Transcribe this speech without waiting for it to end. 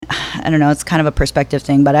I don't know, it's kind of a perspective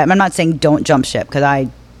thing, but I'm not saying don't jump ship, because I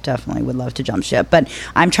definitely would love to jump ship, but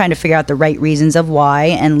I'm trying to figure out the right reasons of why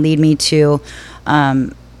and lead me to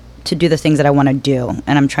do the things that I want to do,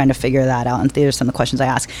 and I'm trying to figure that out. And these are some of the questions I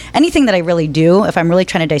ask. Anything that I really do, if I'm really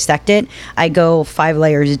trying to dissect it, I go 5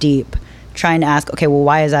 layers deep, trying to ask, okay, well,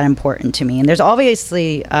 why is that important to me? And there's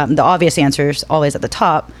obviously the obvious answers always at the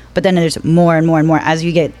top, but then there's more and more and more. As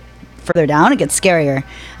you get further down, it gets scarier.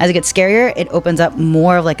 As it gets scarier, it opens up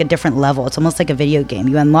more of like a different level. It's almost like a video game.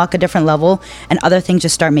 You unlock a different level, and other things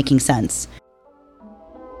just start making sense.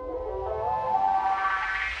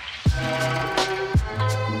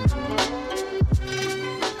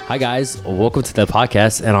 Hi guys, welcome to the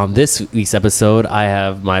podcast, and on this week's episode I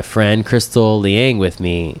have my friend Crystal Liang with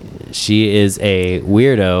me. She is a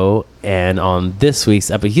weirdo, and on this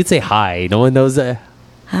week's episode, you'd say hi, no one knows that.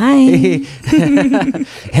 Hi.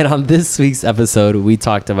 And on this week's episode we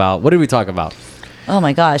talked about, what did we talk about? Oh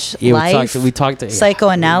my gosh, Yeah, life, we talked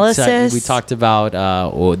psychoanalysis. We talked about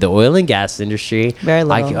the oil and gas industry. Very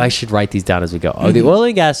little. I should write these down as we go. The oil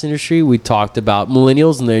and gas industry. We talked about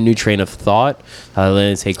millennials and their new train of thought. How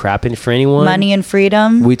they take crap in for anyone. Money and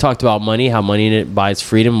freedom. We talked about money, how money buys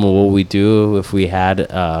freedom, and what we do if we had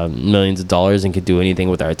millions of dollars and could do anything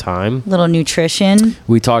with our time. Little nutrition.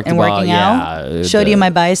 We talked and about working out. Showed you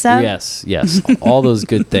my bicep. Yes, all those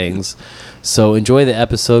good things. So enjoy the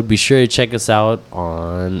episode. Be sure to check us out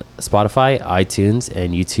on Spotify, iTunes,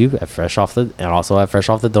 and YouTube at and also at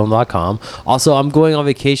freshoffthedome.com. Also, I'm going on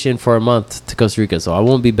vacation for a month to Costa Rica, so I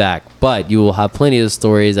won't be back, but you will have plenty of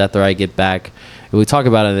stories after I get back. We'll talk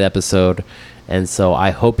about it in the episode, and so I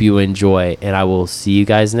hope you enjoy, and I will see you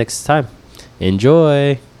guys next time.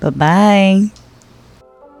 Enjoy. Bye-bye.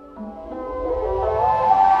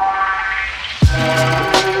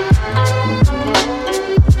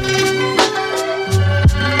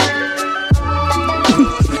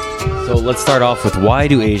 Let's start off with, why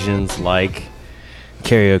do Asians like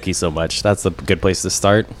karaoke so much? That's a good place to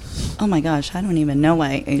start. Oh my gosh, I don't even know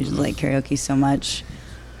why Asians like karaoke so much.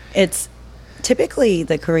 It's typically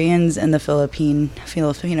the Koreans and the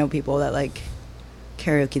Filipino people that like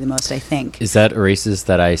karaoke the most, I think. Is that racist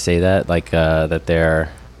that I say that? Like that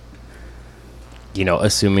they're,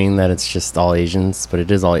 assuming that it's just all Asians, but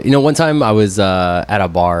it is all. One time I was at a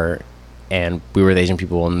bar and we were with Asian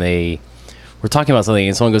people, and we're talking about something,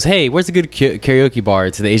 and someone goes, "Hey, where's a good karaoke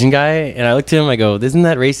bar?" to the Asian guy, and I looked at him, I go, "Isn't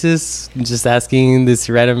that racist? Just asking this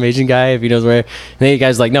random Asian guy if he knows where." And the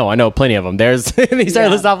guy's like, "No, I know plenty of them." There's, and he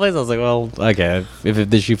started listing off places. I was like, "Well, okay, if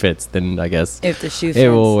the shoe fits, then I guess if the shoe fits, it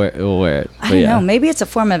will wear it." I don't know. Maybe it's a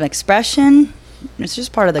form of expression. It's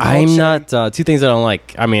just part of the culture. I'm not two things I don't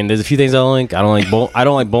like. I mean, there's a few things I don't like. I don't like I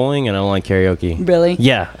don't like bowling, and I don't like karaoke. Really?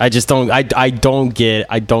 Yeah, I just don't. I don't get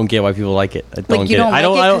why people like it. I don't get it. I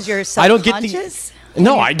don't like it because you're self-conscious?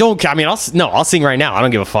 No, I don't. I mean, I'll sing right now. I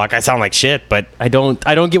don't give a fuck. I sound like shit, but I don't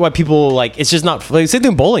get why people like. It's just not. Like, same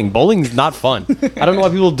thing. Bowling's not fun. I don't know why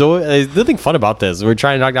people do it. There's nothing fun about this. We're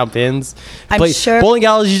trying to knock down pins. I'm sure bowling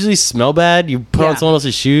alleys usually smell bad. You put on someone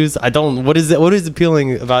else's shoes. I don't. What is it? What is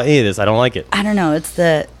appealing about any of this? I don't like it. I don't know. It's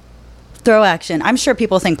the throw action. I'm sure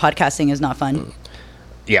people think podcasting is not fun.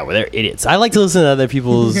 Yeah, well, they're idiots. I like to listen to other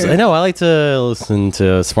people's. I know. I like to listen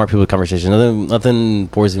to smart people's conversations. Nothing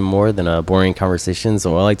bores me more than a boring conversation.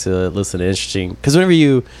 So I like to listen to interesting. Because whenever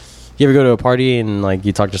you ever go to a party and like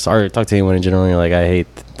you talk to anyone in general, and you're like, I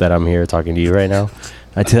hate that I'm here talking to you right now.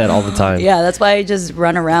 I do that all the time. Yeah, that's why I just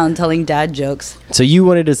run around telling dad jokes. So you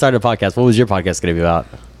wanted to start a podcast. What was your podcast going to be about?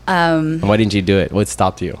 And why didn't you do it? What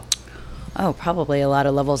stopped you? Oh, probably a lot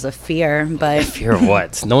of levels of fear, but fear of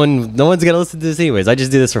what? No one's gonna listen to this anyways. I just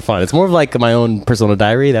do this for fun. It's more of like my own personal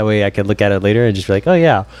diary. That way I can look at it later and just be like, oh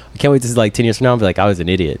yeah, I can't wait to see like 10 years from now and be like, I was an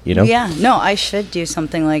idiot, Yeah, no, I should do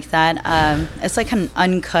something like that. It's like an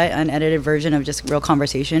uncut, unedited version of just real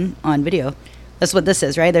conversation on video. That's what this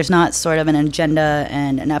is, right? There's not sort of an agenda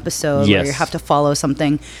and an episode where you have to follow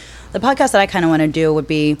something. The podcast that I kind of want to do would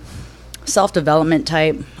be self-development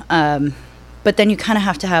type. But then you kind of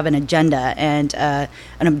have to have an agenda and an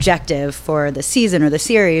objective for the season or the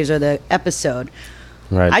series or the episode.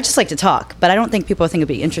 Right. I just like to talk, but I don't think people think it'd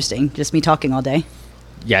be interesting, just me talking all day.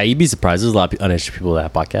 Yeah, you'd be surprised. There's a lot of uninterested people that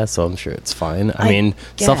have podcasts, so I'm sure it's fine. I mean,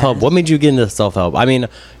 guess. Self-help. What made you get into self-help? I mean,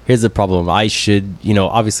 here's the problem. I should,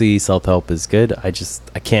 obviously self-help is good. I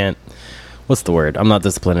can't. What's the word? I'm not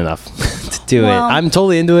disciplined enough to do it. I'm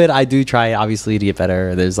totally into it. I do try, obviously, to get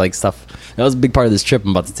better. There's like stuff. That was a big part of this trip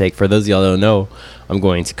I'm about to take. For those of y'all who don't know, I'm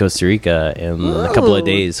going to Costa Rica in a couple of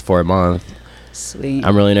days for a month. Sweet.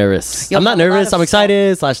 I'm really nervous. You'll I'm not have a lot nervous. of I'm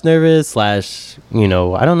excited / nervous /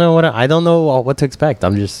 I don't know what to expect.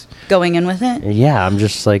 I'm just Going in with it. I'm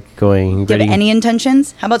just like going Do you ready. have any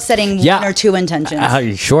intentions? How about setting one or two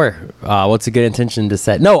intentions? Sure. What's a good intention to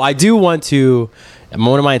set? No, I do want to.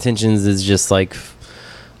 One of my intentions is just like,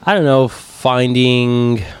 I don't know,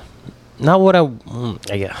 finding. Not what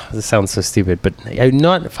yeah, this sounds so stupid, but I'm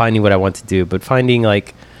not finding what I want to do, but finding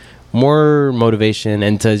like more motivation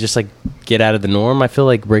and to just like get out of the norm. I feel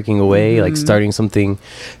like breaking away, like starting something,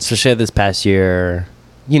 especially this past year.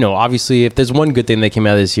 Obviously, if there's one good thing that came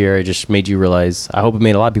out of this year, it just made you realize. I hope it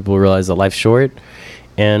made a lot of people realize that life's short,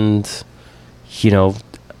 and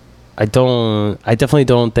I definitely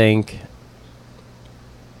don't think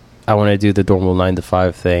I want to do the normal 9 to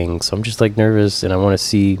 5 thing. So I'm just like nervous, and I want to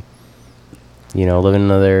see. Live in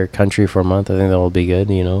another country for a month. I think that will be good,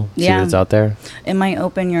 see what's out there. It might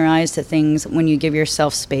open your eyes to things when you give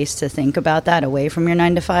yourself space to think about that away from your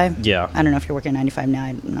 9 to 5. Yeah. I don't know if you're working 9 to 5 now.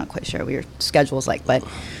 I'm not quite sure what your schedule is like, but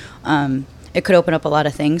it could open up a lot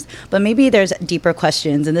of things. But maybe there's deeper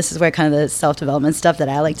questions, and this is where kind of the self-development stuff that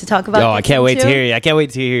I like to talk about. Oh, I can't wait to hear you. I can't wait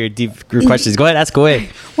to hear your deep questions. Go ahead, ask away.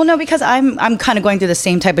 Well, no, because I'm kind of going through the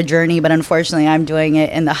same type of journey, but unfortunately I'm doing it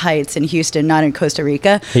in the Heights in Houston, not in Costa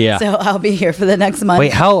Rica. Yeah. So I'll be here for the next month.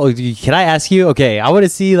 Wait, can I ask you? Okay, I want to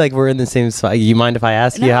see like we're in the same spot. You mind if I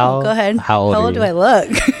ask you how? Go ahead. How old do I look?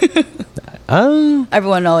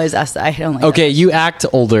 Everyone always asks that. I don't like Okay, that. you act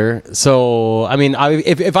older. So, I mean,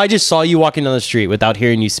 if I just saw you walking down the street without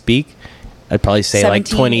hearing you speak, I'd probably say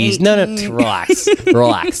 17, like 20s. 18. No, relax.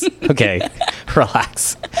 Relax. Okay.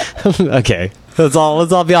 Relax. Okay. Let's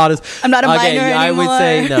all be honest. I'm not a minor I would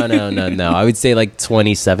say anymore. no. I would say like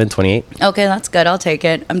 27, 28. Okay, that's good. I'll take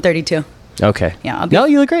it. I'm 32. Okay. Yeah, No,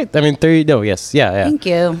 you look great. I mean, 30. No, yes. Yeah. Thank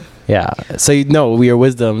you. Yeah. So your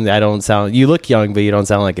wisdom. I don't sound. You look young, but you don't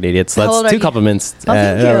sound like an idiot. So How old that's are two you? compliments. Oh,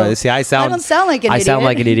 thank you. See, I don't sound like an I idiot. sound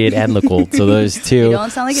like an idiot and look old. So those two. You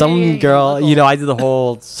don't sound like an some idiot, you girl. look old. I did the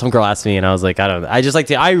whole. Some girl asked me, and I was like, I don't know. I just like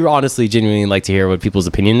to. I honestly, genuinely like to hear what people's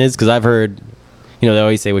opinion is because I've heard. They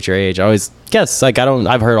always say what's your age. I always guess. Like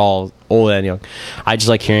I've heard all old and young. I just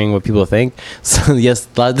like hearing what people think. So yes,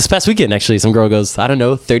 this past weekend actually, some girl goes, I don't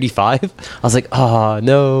know, 35. I was like,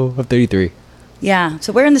 no, I'm 33. Yeah.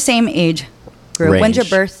 So we're in the same age group. When's your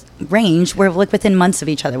Range. birth range? We're like within months of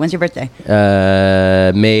each other. When's your birthday?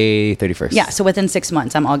 May 31st. Yeah. So within 6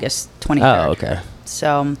 months. I'm August 23rd. Oh, okay.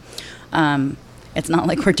 So, it's not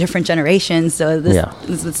like we're different generations. So this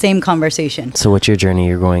is the same conversation. So what's your journey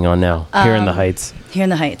you're going on now here in the Heights? Here in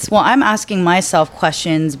the Heights. Well, I'm asking myself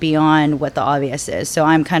questions beyond what the obvious is. So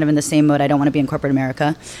I'm kind of in the same mode. I don't want to be in corporate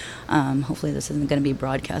America. Hopefully this isn't going to be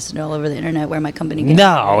broadcasted all over the internet where my company gets.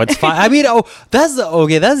 No, it's fine. I mean, that's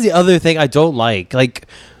the other thing I don't like. Like,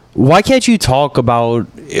 why can't you talk about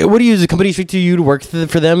what do you use? The company speak to you to work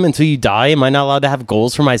for them until you die? Am I not allowed to have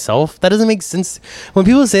goals for myself? That doesn't make sense. When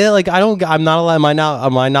people say that, like, I'm not allowed.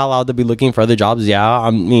 Am I not allowed to be looking for other jobs? Yeah,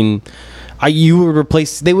 I mean.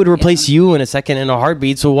 They would replace you in a second in a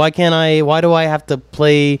heartbeat. So why do I have to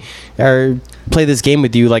play this game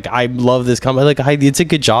with you? Like, I love this company. Like, it's a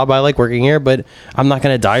good job. I like working here, but I'm not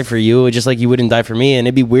going to die for you. Just like you wouldn't die for me. And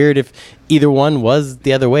it'd be weird if either one was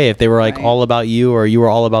the other way. If they were like all about you or you were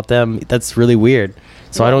all about them, that's really weird.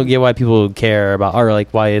 So I don't get why people care about, or like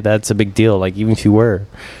why that's a big deal. Like, even if you were.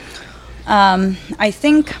 I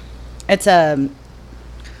think it's a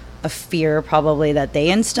fear probably that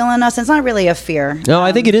they instill in us. It's not really a fear. No,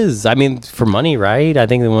 I think it is. I mean, for money, right? I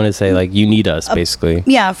think they want to say like, you need us, basically.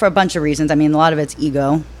 Yeah, for a bunch of reasons. I mean, a lot of it's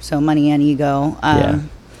ego. So money and ego.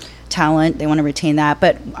 Talent, they want to retain that.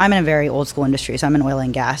 But I'm in a very old school industry, so I'm in oil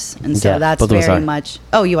and gas. And so that's very much...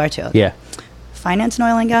 Oh, you are too? Okay. Yeah. Finance and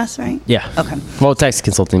oil and gas, right? Yeah. Okay. Well, tax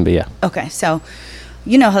consulting, but yeah. Okay, so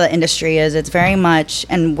you know how the industry is. It's very much,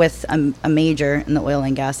 and with a major in the oil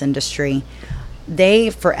and gas industry, they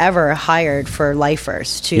forever hired for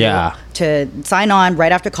lifers to sign on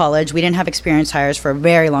right after college. We didn't have experienced hires for a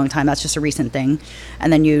very long time. That's just a recent thing.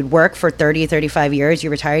 And then you'd work for 30, 35 years. You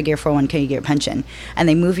retire, you get your 401k, you get your pension. And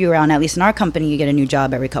they move you around. At least in our company, you get a new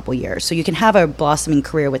job every couple years. So you can have a blossoming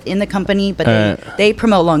career within the company, but they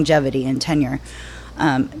promote longevity and tenure.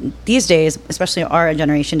 These days, especially our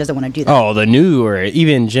generation, doesn't want to do that. Oh, the new or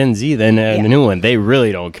even Gen Z, the new one, they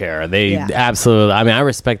really don't care. They absolutely. I mean, I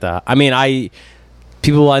respect that. I mean, I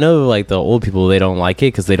know like the old people, they don't like it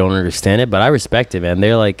because they don't understand it, but I respect it, man.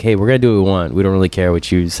 They're like, hey, we're gonna do what we want. We don't really care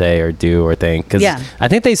what you say or do or think. Because I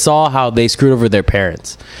think they saw how they screwed over their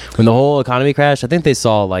parents when the whole economy crashed. I think they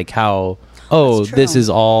saw like how. Oh, this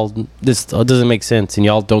doesn't make sense, and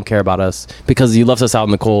y'all don't care about us because you left us out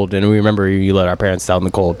in the cold, and we remember you let our parents out in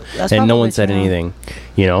the cold, and no one said anything,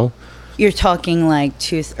 you know? You're talking like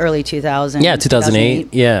early 2000. Yeah,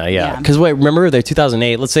 2008. Yeah. Because wait, remember they're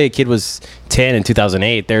 2008. Let's say a kid was 10 in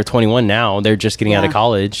 2008. They're 21 now. They're just getting out of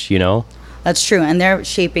college, you know? That's true. And they're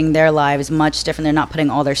shaping their lives much different. They're not putting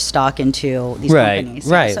all their stock into these companies.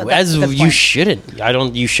 Right. So As you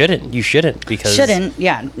shouldn't. You shouldn't because. Shouldn't,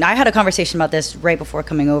 yeah. I had a conversation about this right before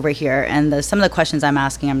coming over here. And some of the questions I'm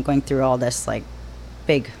asking, I'm going through all this like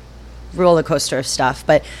big roller coaster of stuff.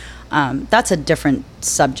 But that's a different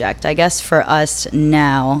subject. I guess for us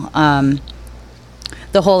now,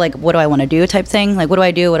 the whole like, what do I want to do type thing? Like, what do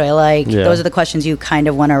I do? What do I like? Yeah. Those are the questions you kind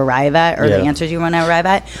of want to arrive at, or the answers you want to arrive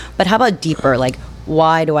at. But how about deeper? Like,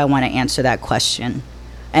 why do I want to answer that question?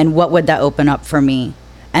 And what would that open up for me?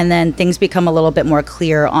 And then things become a little bit more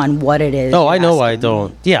clear on what it is. Oh, I know why I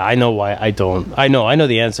don't. Yeah, I know why I don't. I know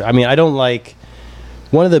the answer. I mean, I don't like.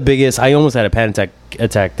 One of the biggest, I almost had a panic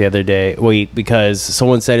attack the other day, because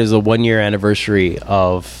someone said it was a 1-year anniversary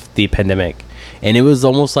of the pandemic. And it was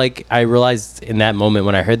almost like I realized in that moment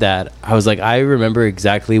when I heard that, I was like, I remember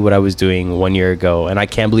exactly what I was doing 1 year ago. And I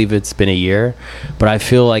can't believe it's been a year, but I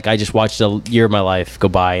feel like I just watched a year of my life go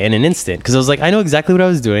by in an instant. Because I was like, I know exactly what I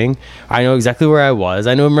was doing. I know exactly where I was.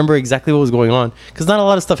 Remember exactly what was going on. Because not a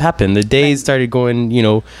lot of stuff happened. The days started going,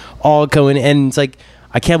 all going. And it's like,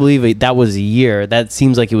 I can't believe that was a year. That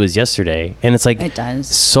seems like it was yesterday. And it's like it does.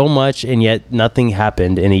 So much, and yet nothing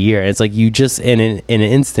happened in a year. And it's like you just in an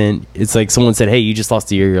instant. It's like someone said, "Hey, you just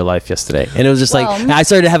lost a year of your life yesterday," and it was just like I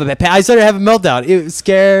started to have a meltdown. It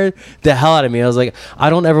scared the hell out of me. I was like, I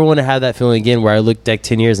don't ever want to have that feeling again, where I look back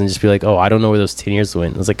 10 years and just be like, oh, I don't know where those 10 years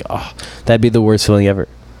went. I was like, oh, that'd be the worst feeling ever.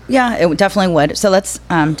 Yeah, it definitely would. So let's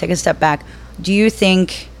take a step back. Do you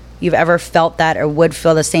think you've ever felt that or would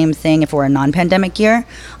feel the same thing if it were a non-pandemic year?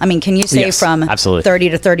 I mean, can you say from absolutely. 30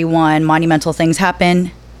 to 31 monumental things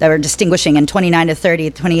happen that were distinguishing, and 29 to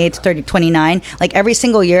 30, 28 to 30, 29? Like every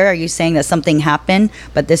single year, are you saying that something happened,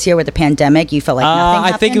 but this year with the pandemic, you felt like nothing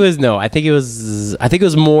happened? I think it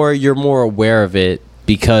was more, you're more aware of it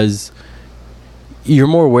because you're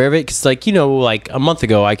more aware of it. Because like a month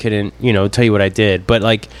ago, I couldn't, tell you what I did. But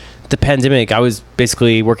like the pandemic, I was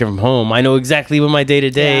basically working from home. I know exactly what my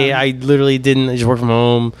day-to-day, I literally didn't just work from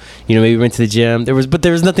home, maybe went to the gym. There was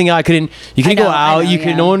nothing you couldn't go out,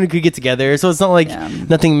 no one could get together. So it's not like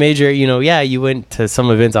nothing major, you went to some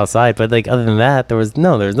events outside, but like other than that, there was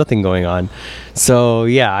nothing going on. So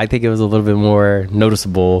yeah, I think it was a little bit more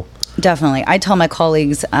noticeable. Definitely. I tell my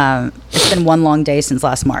colleagues, it's been one long day since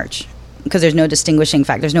last March. Because there's no distinguishing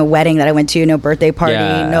fact. There's no wedding that I went to, no birthday party,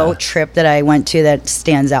 no trip that I went to that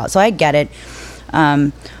stands out. So I get it.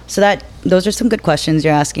 So those are some good questions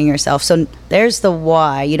you're asking yourself. So there's the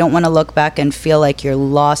why. You don't want to look back and feel like you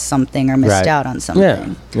lost something or missed out on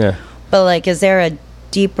something. Yeah. But like, is there a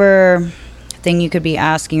deeper thing you could be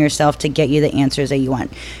asking yourself to get you the answers that you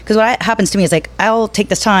want? Because what happens to me is like, I'll take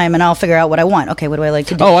this time and I'll figure out what I want. Okay, what do I like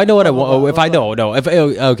to do? Oh, I know what I want.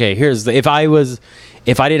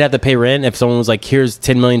 If I didn't have to pay rent, if someone was like, here's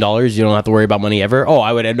 $10 million, you don't have to worry about money ever. Oh,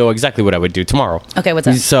 I would know exactly what I would do tomorrow. Okay, what's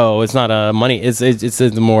that? So it's not money. It's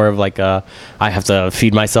more of like I have to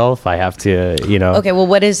feed myself. I have to, Okay, well,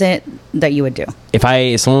 what is it that you would do?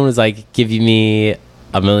 If someone was like, give me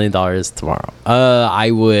 $1 million tomorrow, I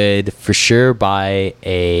would for sure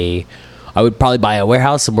I would probably buy a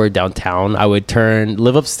warehouse somewhere downtown. I would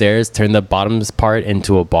live upstairs, turn the bottoms part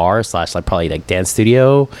into a bar / like probably like dance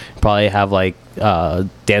studio. Probably have like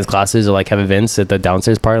dance classes or like have events at the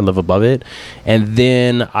downstairs part and live above it. And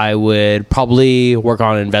then I would probably work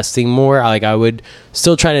on investing more. I would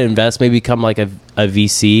still try to invest, maybe become like a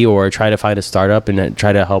VC or try to find a startup and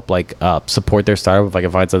try to help like support their startup if I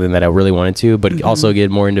can find something that I really wanted to, but also get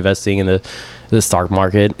more into investing in the stock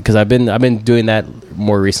market, because I've been doing that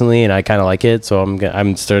more recently and I kind of like it. So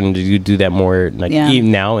I'm starting to do that more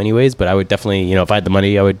even now anyways, but I would definitely, if I had the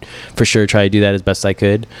money, I would for sure try to do that as best I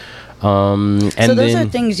could. And so those are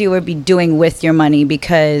things you would be doing with your money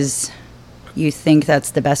because you think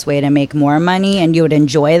that's the best way to make more money and you would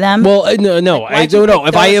enjoy them? Well, no, I don't know.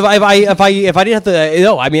 If I didn't have to,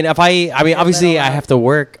 no, I mean, obviously I have to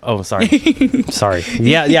work. Oh, sorry. Sorry.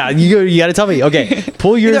 Yeah. You got to tell me. Okay.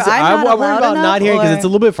 Pull yours. I'm worried about not hearing because it's a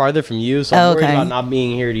little bit farther from you. So I'm worried about not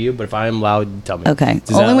being here to you. But if I'm loud, tell me. Okay.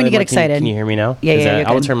 Only when you get excited. Can you hear me now? Yeah.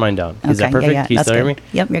 I will turn mine down. Is that perfect? Yeah, Can you still hear me?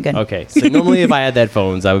 Yep, you're good. Okay. So normally if I had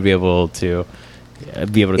headphones, I would be able to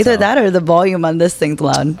either tell. that or the volume on this thing's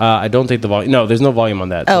loud. I don't think the volume. No, there's no volume on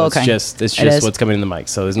that. So okay. It's just what's coming in the mic.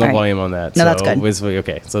 So there's no volume on that. No, that's good.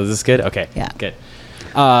 Okay. So is this good? Okay. Yeah. Good.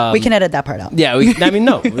 We can edit that part out. Yeah.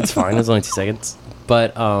 No, it's fine. It's only 2 seconds.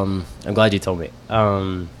 But I'm glad you told me.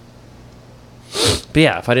 But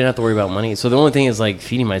yeah, if I didn't have to worry about money, so the only thing is like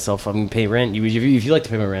feeding myself. I'm paying rent. If you like to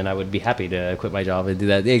pay my rent, I would be happy to quit my job and do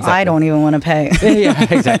that. Exactly. I don't even want to pay. Yeah,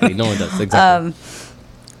 exactly. No one does. Exactly.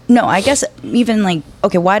 No, I guess even like,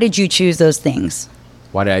 okay, why did you choose those things?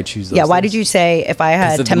 Why did I choose those? Yeah, why things? did you say if I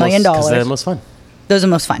had $10 million? Because they're the most fun. Those are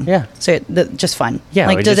most fun. Yeah. So just fun. Yeah,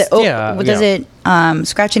 Like, or does just- it? yeah, does yeah. it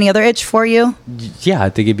scratch any other itch for you? Yeah, I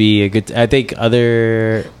think it'd be a good. I think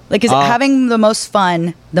other. Like, is it having the most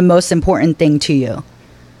fun the most important thing to you?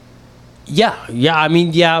 Yeah. I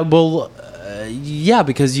mean, yeah. Well, yeah,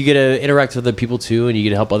 because you get to interact with other people too, and you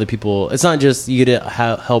get to help other people. It's not just you get to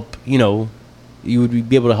help. You know, you would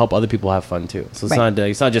be able to help other people have fun too. So it's Right. not.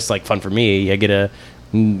 It's not just like fun for me. I get to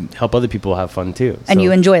help other people have fun too. And So-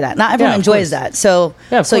 you enjoy that. Not everyone Yeah, of enjoys course. that. So,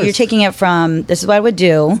 Yeah, of so you're course. taking it from this is what I would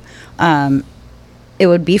do. It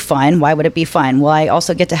would be fun. Why would it be fun? Well, I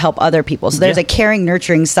also get to help other people. So there's Yeah. a caring,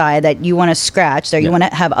 nurturing side that you want to scratch. That you Yeah. want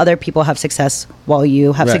to have other people have success while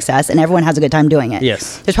you have Right. success, and everyone has a good time doing it.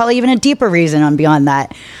 Yes. There's probably even a deeper reason on beyond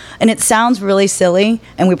that. And it sounds really silly,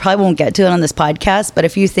 and we probably won't get to it on this podcast. But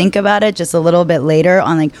if you think about it just a little bit later,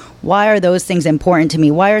 on like why are those things important to me?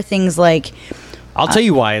 Why are things like I'll tell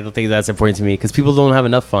you why I think that's important to me, because people don't have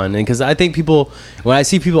enough fun, and because I think people, when I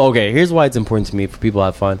see people, okay, here's why it's important to me for people to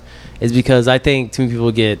have fun, is because I think too many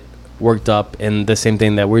people get worked up in the same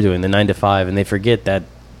thing that we're doing, the 9 to 5, and they forget that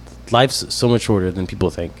life's so much shorter than people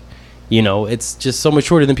think. You know, it's just so much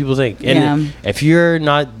shorter than people think. And Yeah. if you're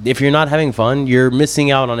not having fun, you're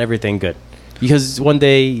missing out on everything good, because one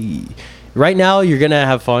day. Right now, you're gonna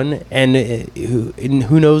have fun, and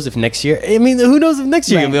who knows if next year? I mean, who knows if next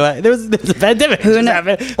year Right. gonna be like there's a pandemic? Who just kno-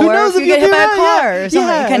 happened. or if you get hit by a yeah, car or something,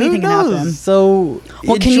 yeah, anything who can knows? happen. So,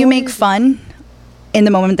 Well, can you make fun in the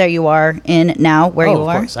moment that you are in now, where you Of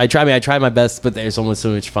are? course, I try my best, but there's almost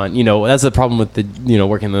so much fun. You know, that's the problem with the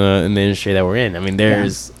working in the industry that we're in. I mean,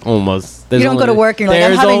 there's almost You don't go to work and you're like,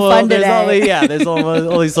 I'm there's having fun there's today. there's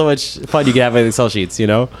only so much fun you can have with Excel sheets,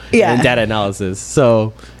 Yeah. and data analysis.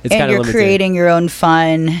 So it's And kind of you're limited. creating your own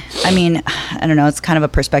fun. I mean, I don't know. It's kind of a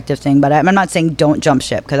perspective thing, but I'm not saying don't jump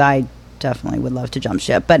ship, because I definitely would love to jump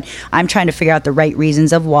ship. But I'm trying to figure out the right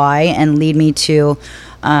reasons of why and lead me to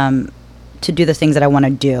do the things that I want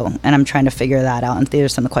to do. And I'm trying to figure that out. And these are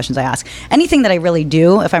some of the questions I ask. Anything that I really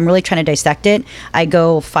do, if I'm really trying to dissect it, I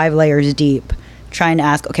go 5 layers deep, trying to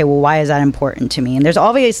ask, okay, well, why is that important to me? And there's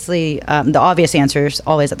obviously the obvious answers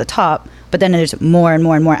always at the top, but then there's more and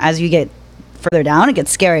more and more. As you get further down, it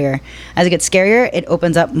gets scarier. As it gets scarier, it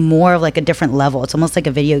opens up more of like a different level. It's almost like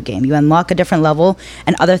a video game. You unlock a different level,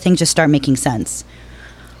 and other things just start making sense.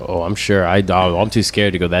 Oh, I'm sure. I'm too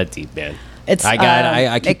scared to go that deep, man. It's I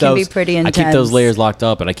keep it can those, be pretty I intense. keep those layers locked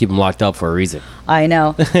up, and I keep them locked up for a reason. I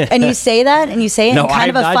know. And you say that, and you say it in kind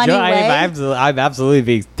of a funny way. I'm absolutely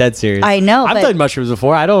being dead serious. I know, I've but- done mushrooms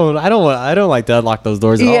before. I don't like to unlock those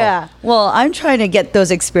doors at all. Yeah. Well, I'm trying to get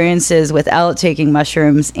those experiences without taking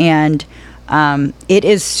mushrooms, and it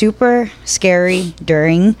is super scary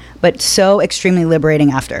during, but so extremely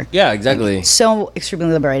liberating after. Yeah, exactly. So extremely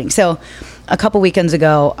liberating. So a couple weekends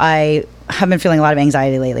ago, I have been feeling a lot of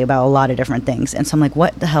anxiety lately about a lot of different things, and so I'm like,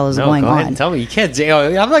 what the hell is going go on? ahead and tell me. You can't.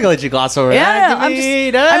 I'm not gonna let you gloss over Yeah, that. no,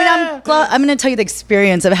 I'm going to tell you the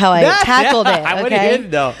experience of how I tackled it. Okay? I want to hear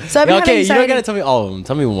it though. So I've been having okay, you don't anxiety. gotta tell me all of them.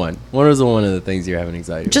 Tell me one. What is one of the things you're having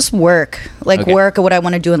anxiety about? Just work, Okay. work, or what I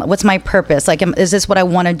want to do, and what's my purpose? Like, is this what I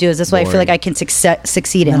want to do? Is this what I feel Boring. like I can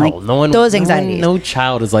succeed in? Like, no one, those anxieties. No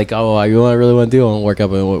child is like, oh, you know what I really want to do? I want to work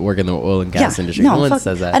up and work in the oil and gas industry. No one fuck-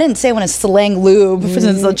 says that. I didn't say I want to slang lube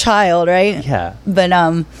since a child, right? Yeah. But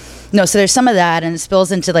no, so there's some of that, and it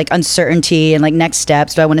spills into like uncertainty and like next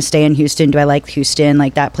steps. Do I want to stay in Houston? Do I like Houston?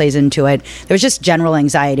 Like that plays into it. There was just general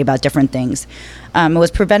anxiety about different things. It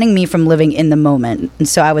was preventing me from living in the moment, and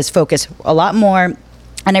so I was focused a lot more.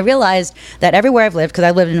 And I realized that everywhere I've lived, because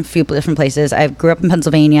I've lived in a few different places. I grew up in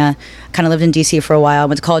Pennsylvania, kind of lived in DC for a while,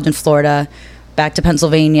 went to college in Florida, back to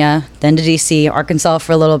Pennsylvania, then to DC, Arkansas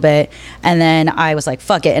for a little bit. And then I was like,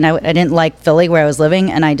 fuck it. And I didn't like Philly where I was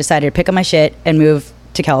living. And I decided to pick up my shit and move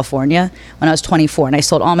to California when I was 24. And I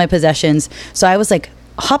sold all my possessions. So I was like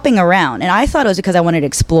hopping around. And I thought it was because I wanted to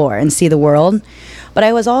explore and see the world. But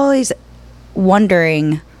I was always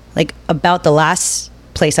wondering like about the last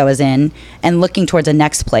place I was in and looking towards the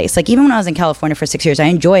next place. Like even when I was in California for 6 years, I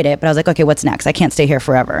enjoyed it, but I was like, okay, what's next? I can't stay here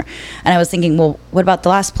forever. And I was thinking, well, what about the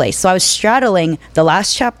last place? So I was straddling the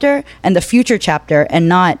last chapter and the future chapter and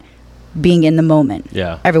not being in the moment.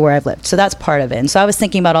 Yeah. Everywhere I've lived. So that's part of it. And so I was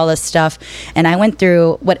thinking about all this stuff, and I went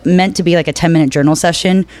through what meant to be like a 10-minute journal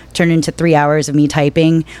session turned into 3 hours of me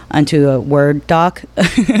typing onto a Word doc,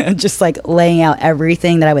 just like laying out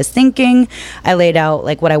everything that I was thinking. I laid out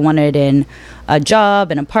like what I wanted in a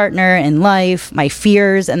job and a partner in life, my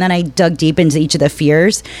fears, and then I dug deep into each of the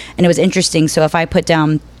fears. And it was interesting. So if I put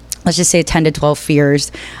down, let's just say 10 to 12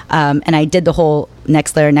 fears, and I did the whole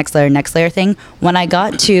next layer thing, when I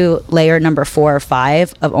got to layer number 4 or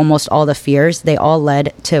 5 of almost all the fears, they all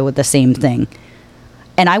led to the same thing.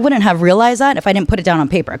 And I wouldn't have realized that if I didn't put it down on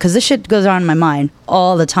paper, because this shit goes on in my mind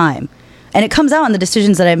all the time. And it comes out in the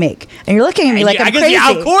decisions that I make. And you're looking at me like I'm crazy.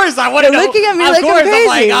 Yeah, of course, I want to know. You're looking at me like I'm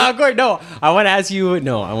crazy. Of course, no. I want to ask you.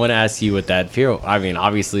 No, I want to ask you what that fear. I mean,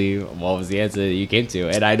 obviously, what was the answer that you came to?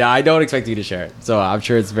 And I don't expect you to share it. So I'm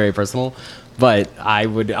sure it's very personal. But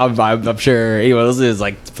I'm sure anyone else is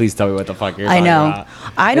like, please tell me what the fuck you're talking about.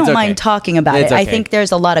 I don't mind talking about it. I think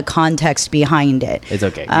there's a lot of context behind it. It's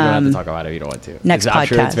okay. You don't have to talk about it if you don't want to. Next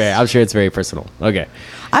podcast. I'm sure it's very personal. Okay.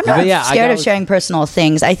 I'm not scared of sharing personal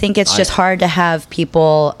things. I think it's just hard to have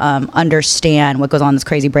people understand what goes on in this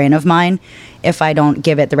crazy brain of mine if I don't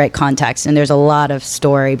give it the right context. And there's a lot of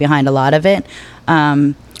story behind a lot of it.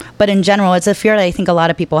 But in general, it's a fear that I think a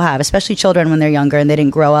lot of people have, especially children when they're younger and they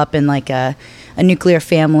didn't grow up in like a nuclear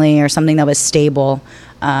family or something that was stable.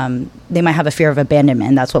 They might have a fear of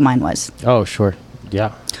abandonment. That's what mine was. Oh, sure.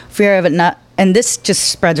 Yeah. Fear of it not, and this just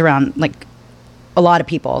spreads around like a lot of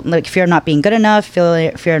people, like fear of not being good enough,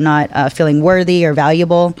 fear of not feeling worthy or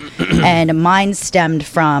valuable. And mine stemmed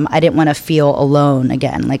from, I didn't want to feel alone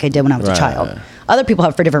again like I did when I was a child. Other people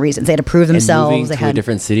have for different reasons. They had to prove themselves. And moving to a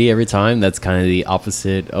different city every time, that's kind of the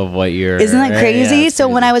opposite of what you're... Isn't that crazy? Yeah, so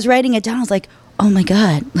when I was writing it down, I was like, oh my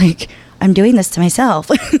God, like I'm doing this to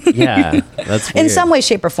myself. Yeah, that's weird. In some way,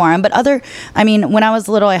 shape, or form. But when I was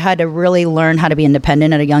little, I had to really learn how to be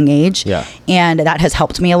independent at a young age. Yeah. And that has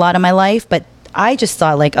helped me a lot in my life. But I just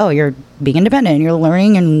thought like, oh, you're being independent and you're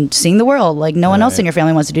learning and seeing the world. Like no one else in your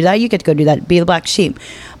family wants to do that. You get to go do that, be the black sheep.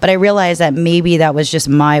 But I realized that maybe that was just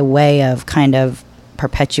my way of kind of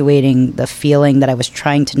perpetuating the feeling that I was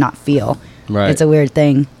trying to not feel. Right. It's a weird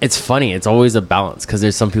thing. It's funny. It's always a balance because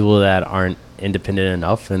there's some people that aren't independent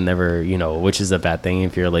enough and never, which is a bad thing.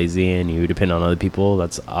 If you're lazy and you depend on other people,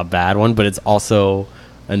 that's a bad one. But it's also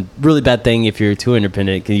a really bad thing if you're too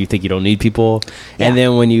independent because you think you don't need people. Yeah. And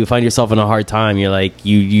then when you find yourself in a hard time, you're like,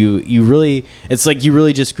 you really, it's like you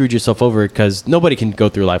really just screwed yourself over because nobody can go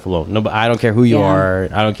through life alone. Nobody, I don't care who you are.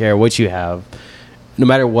 I don't care what you have. No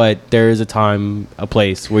matter what, there is a time, a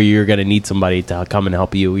place where you're going to need somebody to come and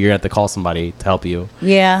help you. You're going to have to call somebody to help you.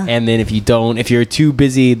 Yeah. And then if you're too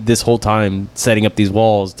busy this whole time setting up these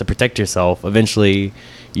walls to protect yourself, eventually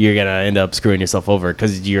you're going to end up screwing yourself over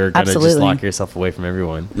because you're going to just lock yourself away from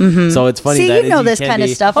everyone. Mm-hmm. So it's funny that you know this kind of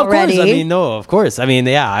stuff already. Of course. I mean,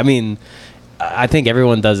 yeah. I mean, I think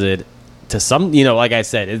everyone does it to some, like I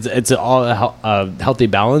said, it's all a healthy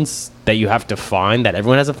balance that you have to find, that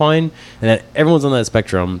everyone has to find, and that everyone's on that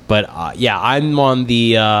spectrum. But I'm on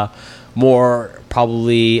the more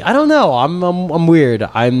probably, I don't know, I'm weird.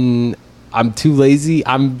 I'm too lazy.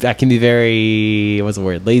 I can be very, what's the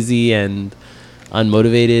word, lazy and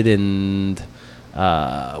unmotivated, and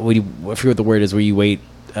I forget what the word is where you wait.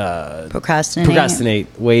 Procrastinate.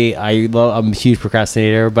 I'm a huge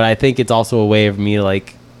procrastinator, but I think it's also a way of me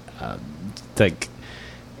like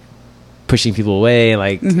pushing people away,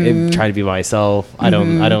 like trying to be myself. I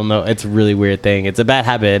don't know. It's a really weird thing. It's a bad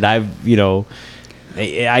habit. I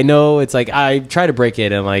know it's like I try to break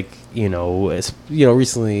it, and like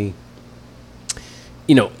recently,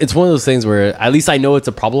 it's one of those things where at least I know it's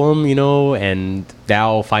a problem, and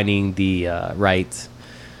now finding the right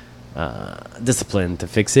discipline to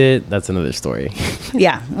fix it, that's another story.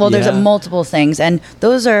 Yeah, well, there's multiple things, and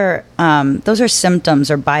those are symptoms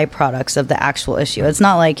or byproducts of the actual issue. It's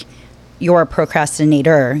not like you're a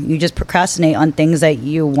procrastinator. You just procrastinate on things that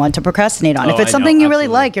you want to procrastinate on. If it's something you really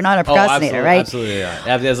like, you're not a procrastinator, right? Absolutely, yeah.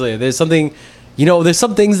 Absolutely. There's something, there's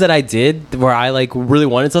some things that I did where I like really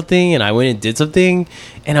wanted something and I went and did something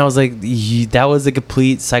and I was like, that was a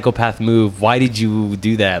complete psychopath move. Why did you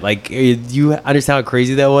do that? Like, you understand how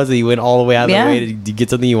crazy that was that you went all the way out of the way to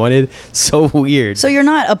get something you wanted? So weird. So you're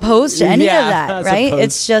not opposed to any of that, right?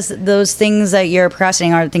 It's just those things that you're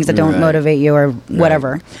procrastinating are things that don't motivate you or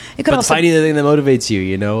whatever. Right. It could also finding the thing that motivates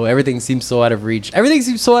you, everything seems so out of reach. Everything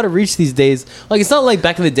seems so out of reach these days. Like, it's not like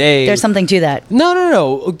back in the day. There's something to that.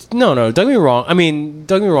 No. Don't get me wrong. I mean,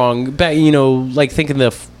 don't get me wrong. Back, like think in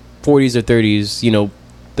the 40s or 30s,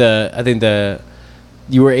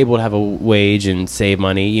 you were able to have a wage and save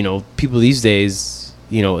money. People these days,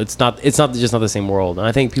 it's not just not the same world. And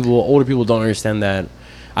I think older people don't understand that.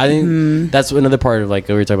 I think that's another part of, like,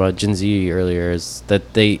 we were talking about Gen Z earlier, is that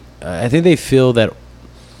I think they feel that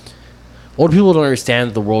older people don't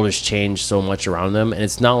understand that the world has changed so much around them, and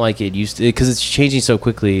it's not like it used to, because it's changing so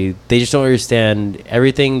quickly. They just don't understand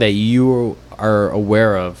everything that you are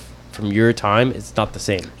aware of from your time, it's not the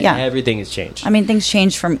same. Yeah. Everything has changed. I mean, things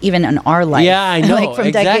change from even in our life. Yeah, I know. Like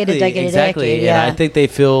from decade to decade to decade. Yeah. Yeah. And I think they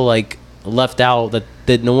feel like left out,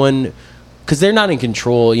 that no one, because they're not in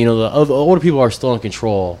control. You know, the older people are still in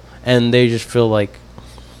control, and they just feel like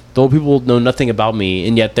the old people know nothing about me,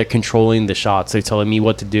 and yet they're controlling the shots. They're telling me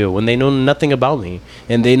what to do when they know nothing about me,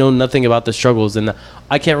 and they know nothing about the struggles, and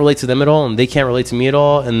I can't relate to them at all, and they can't relate to me at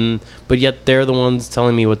all, but yet they're the ones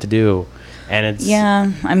telling me what to do. And it's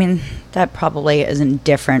I mean, that probably isn't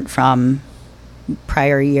different from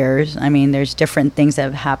prior years. I mean, there's different things that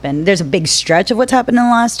have happened. There's a big stretch of what's happened in the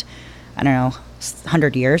last, I don't know,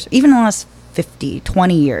 100 years, even in the last 50,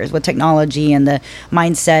 20 years with technology and the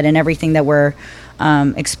mindset and everything that we're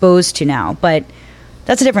exposed to now. But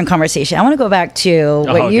that's a different conversation. I want to go back to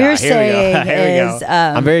what you're saying is...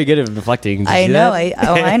 I'm very good at reflecting. I know.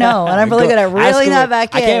 I know. And I'm really good at reeling that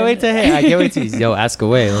back in. I can't wait to... Yo, ask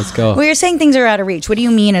away. Let's go. Well, you're saying things are out of reach. What do you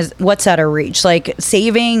mean is what's out of reach? Like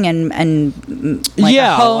saving and like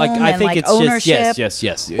a home like I think like it's ownership? just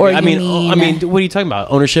yes. Or I mean, what are you talking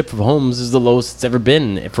about? Ownership of homes is the lowest it's ever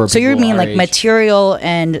been for. So you mean like age. Material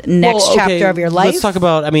and next chapter of your life? Let's talk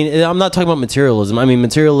about. I mean, I'm not talking about materialism. I mean,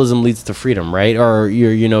 materialism leads to freedom, right? Or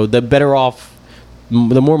the better off,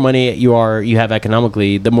 the more money you have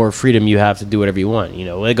economically, the more freedom you have to do whatever you want.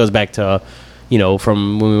 It goes back to,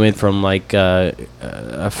 from when we went from like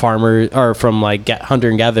a farmer or from like hunter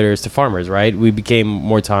and gatherers to farmers, right? We became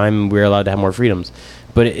more time. We were allowed to have more freedoms,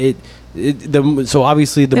 but so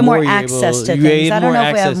obviously the more access to things. I don't know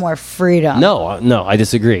if we have more freedom. No, I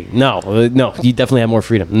disagree. No, you definitely have more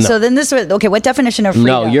freedom. No. So then what definition of freedom?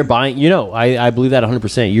 No, you're buying. I believe that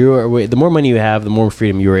 100%. The more money you have, the more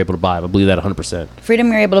freedom you're able to buy. I believe that 100%.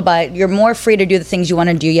 Freedom you're able to buy. You're more free to do the things you want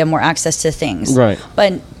to do. You have more access to things. Right.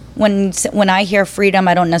 But when I hear freedom,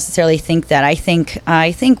 I don't necessarily think that. I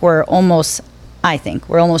think we're almost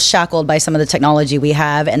shackled by some of the technology we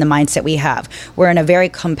have and the mindset we have. We're in a very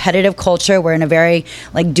competitive culture. We're in a very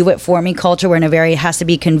like do it for me culture. We're in a very, it has to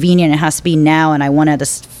be convenient. It has to be now. And I want to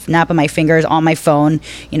snap of my fingers on my phone,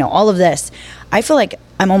 all of this. I feel like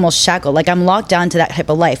I'm almost shackled. Like I'm locked down to that type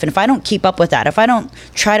of life. And if I don't keep up with that, if I don't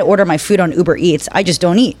try to order my food on Uber Eats, I just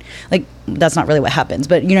don't eat. Like that's not really what happens.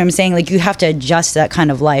 But you know what I'm saying? Like you have to adjust to that kind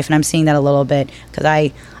of life. And I'm seeing that a little bit because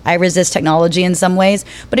I resist technology in some ways.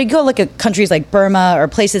 But if you go look at countries like Burma or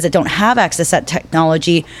places that don't have access to that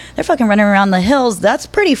technology, they're fucking running around the hills. That's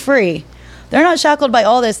pretty free. They're not shackled by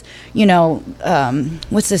all this,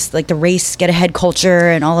 what's this, like the race, get ahead culture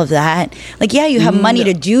and all of that. Like, yeah, you have money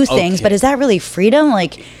to do things, but is that really freedom?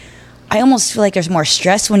 Like, I almost feel like there's more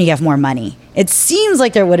stress when you have more money. It seems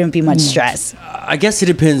like there wouldn't be much stress. I guess it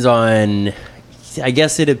depends on...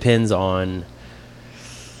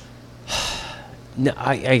 No,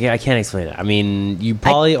 I can't explain it. I mean, you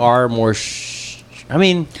probably are more... I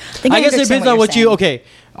guess it depends on what you... Okay.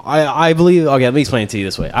 I believe. Okay, let me explain it to you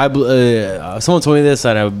this way. Someone told me this,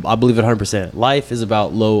 and I believe it 100%. Life is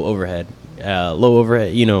about low overhead. Low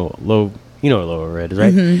overhead. Low low overhead is,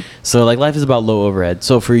 right? Mm-hmm. So like life is about low overhead.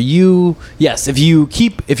 So for you, yes, if you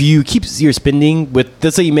keep your spending with,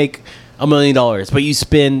 let's say you make $1 million, but you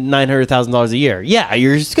spend $900,000 a year. Yeah,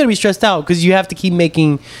 you're just gonna be stressed out because you have to keep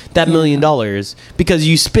making that $1 million because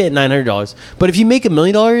you spent $900. But if you make $1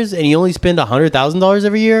 million and you only spend $100,000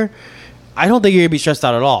 every year, I don't think you're gonna be stressed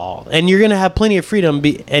out at all, and you're gonna have plenty of freedom.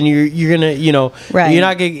 And you're gonna, right. You're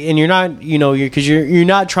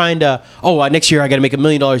not trying to. Oh, next year I got to make $1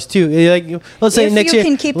 million too. Like, let's say next year you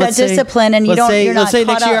can keep that discipline, and let's say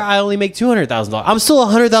next year I only make $200,000. I'm still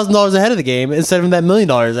 $100,000 ahead of the game instead of that $1 million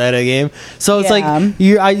ahead of the game. So it's like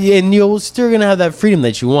you're still gonna have that freedom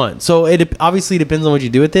that you want. So it obviously depends on what you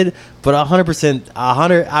do with it. But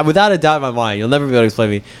 100%, without a doubt in my mind, you'll never be able to explain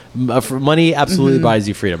me. Money absolutely buys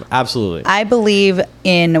you freedom. Absolutely. I believe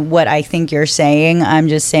in what I think you're saying. I'm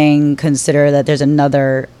just saying consider that there's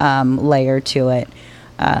another layer to it.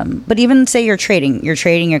 But even say you're trading, you're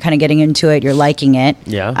kind of getting into it, you're liking it.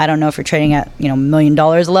 Yeah. I don't know if you're trading at $1 million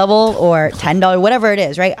level or $10, whatever it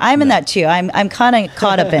is, right? I'm in that too. I'm kind of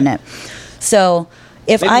caught up in it. So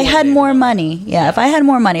if I had more money, if I had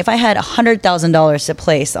 $100,000 to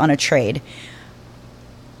place on a trade,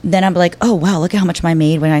 then I'm like, oh wow, look at how much I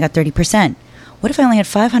made when I got 30%. What if I only had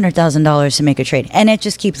 $500,000 to make a trade? And it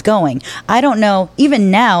just keeps going. I don't know. Even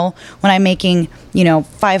now, when I'm making,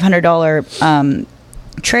 $500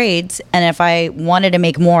 trades, and if I wanted to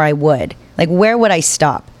make more, I would. Like, where would I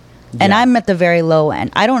stop? And I'm at the very low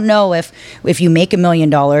end. I don't know if you make $1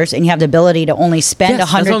 million and you have the ability to only spend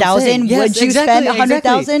 $100,000, would you spend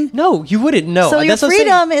 $100,000? No, you wouldn't. No. So your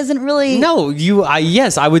freedom isn't really. No,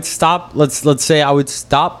 I would stop. Let's say I would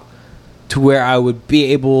stop to where I would be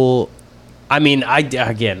able. I mean,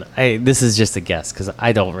 this is just a guess because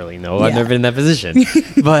I don't really know. I've Yeah. never been in that position,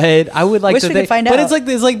 but I would like Wish to we think. could find but out.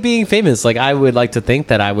 it's like being famous. Like I would like to think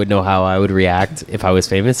that I would know how I would react if I was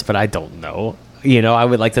famous, but I don't know. You know, I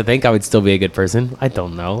would like to think I would still be a good person. I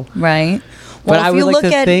don't know. Right. But if I would you like look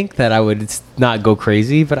to at think that I would not go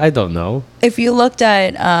crazy, but I don't know. if you looked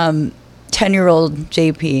at 10-year-old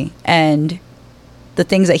JP and the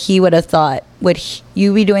things that he would have thought, would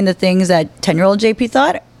you be doing the things that 10-year-old JP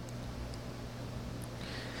thought?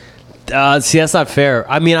 See, that's not fair.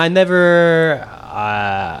 I mean, I never.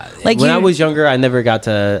 Like when you- I was younger, I never got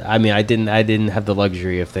to. I mean, I didn't have the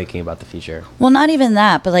luxury of thinking about the future. Well, not even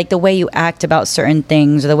that, but like the way you act about certain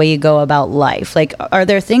things or the way you go about life. Like, are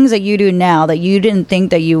there things that you do now that you didn't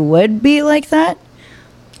think that you would be like that?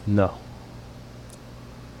 No.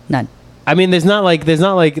 None. I mean, there's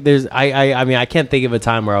I mean, I can't think of a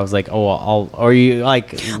time where I was like, oh, or you like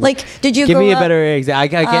Did you give grow me a up- better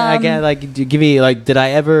example. I can't like give me like, did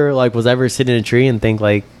I ever like, was I ever sitting in a tree and think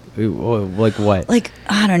like what? Like,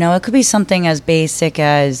 I don't know, it could be something as basic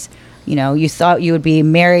as, you know, you thought you would be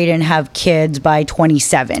married and have kids by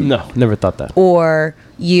 27. No, never thought that. Or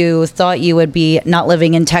you thought you would be not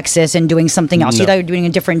living in Texas and doing something else. You No. thought you were doing a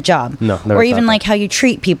different job. No, never or even thought like that. how you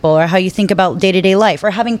treat people or how you think about day-to-day life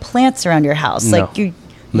or having plants around your house. No. Like you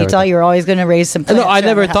Never thought thought- you were always going to raise some plants. No, I around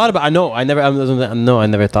never your house. thought about. I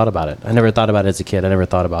never thought about it. I never thought about it as a kid. I never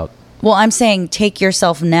thought about. Well, I'm saying take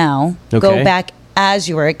yourself now, go Okay. back as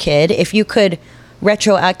you were a kid. If you could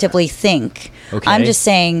retroactively think, Okay. I'm just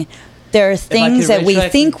saying there are things could that we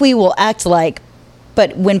retroact- think we will act like,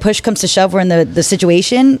 but when push comes to shove, we're in the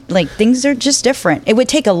situation, like things are just different. It would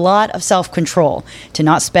take a lot of self-control to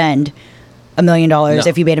not spend $1 million No.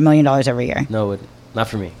 if you made $1 million every year. No, not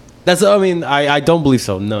for me. That's. I mean, I don't believe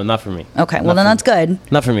so. No, not for me. Okay, Not well then for that's me.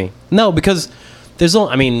 good. Not for me. No, because there's no.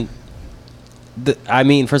 I mean,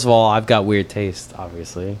 first of all, I've got weird taste,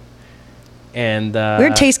 obviously, and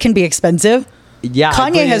Weird taste can be expensive. Yeah,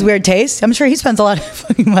 Kanye has weird taste. I'm sure he spends a lot of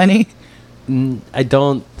fucking money. I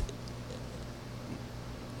don't.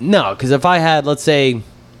 No, because if I had, let's say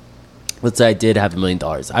I did have $1 million,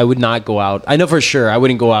 I would not go out. I know for sure I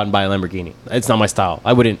wouldn't go out and buy a Lamborghini. It's not my style.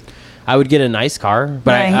 I wouldn't. I would get a nice car,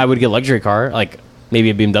 but Right. I would get a luxury car, like maybe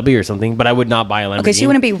a BMW or something. But I would not buy a Lamborghini. Okay, so you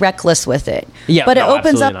wouldn't be reckless with it. Yeah, but it no, opens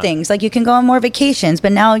absolutely up not. things. Like you can go on more vacations,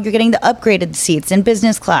 but now you're getting the upgraded seats in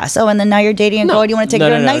business class. Oh, and then now you're dating a girl. You want to take her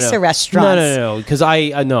to nicer restaurants. No, because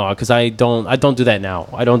I don't do that now.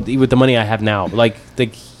 I don't with the money I have now. Like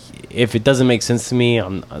if it doesn't make sense to me,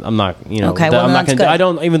 I'm not. You know, Okay, well, I'm then not that's gonna. good. I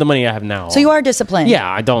don't even the money I have now. So you are disciplined. Yeah,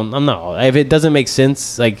 I don't. I'm not. If it doesn't make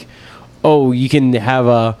sense, like, oh, you can have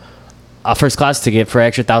a first class ticket for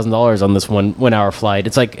extra $1,000 on this 1 hour flight.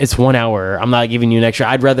 It's like it's 1 hour. I'm not giving you an extra.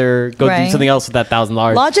 I'd rather go Right. do something else with that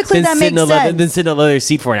 $1,000. Logically, that makes sense. Than sit in a leather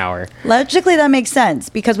seat for an hour. Logically, that makes sense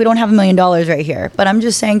because we don't have $1 million right here. But I'm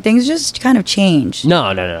just saying things just kind of change.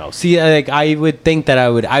 No. See, like I would think that I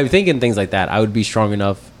would think in things like that. I would be strong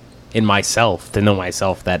enough in myself to know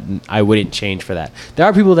myself that I wouldn't change for that. There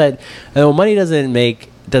are people that money doesn't make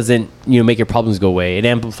your problems go away. It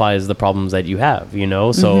amplifies the problems that you have.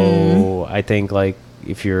 So I think like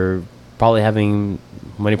if you're probably having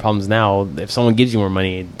money problems now, if someone gives you more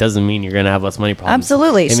money, it doesn't mean you're gonna have less money problems.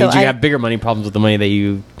 Absolutely. It So means you I- have bigger money problems with the money that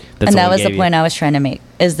And that someone was the gave point you. I was trying to make,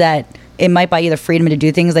 is that it might buy you the freedom to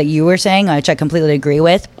do things that you were saying, which I completely agree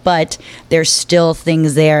with, but there's still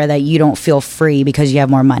things there that you don't feel free because you have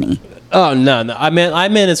more money. Oh no! I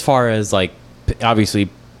meant as far as like obviously,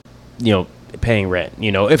 paying rent.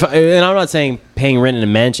 And I'm not saying paying rent in a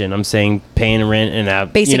mansion. I'm saying paying rent in a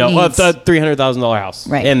Basic needs. a $300,000 house,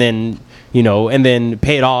 Right. And then and then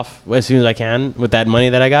pay it off as soon as I can with that money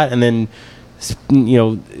that I got, and then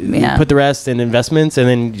Yeah. put the rest in investments, and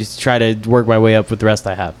then just try to work my way up with the rest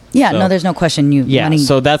I have. Yeah, So- no, there's no question. yeah. Money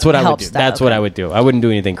So that's what I would helps do. that, That's what okay. I would do. I wouldn't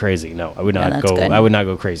do anything crazy. No, I would Yeah, not that's go. good. I would not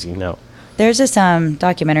go crazy. No. There's this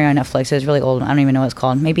documentary on Netflix. It's really old. I don't even know what it's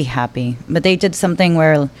called. Maybe Happy. But they did something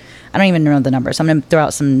where I don't even know the numbers. I'm going to throw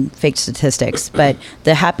out some fake statistics. But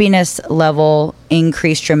the happiness level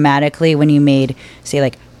increased dramatically when you made, say,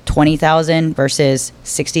 like 20,000 versus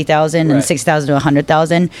 60,000 and Right. 60,000 to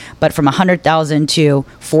 100,000. But from 100,000 to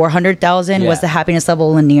 400,000 was Yeah. the happiness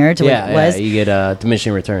level linear to what it was. You get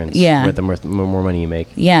diminishing returns. Yeah. With the more money you make.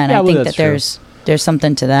 Yeah, and I well, think that's that there's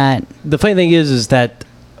something to that. The funny thing is that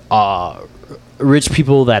rich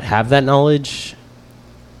people that have that knowledge,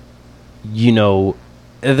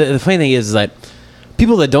 the funny thing is that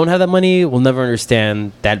people that don't have that money will never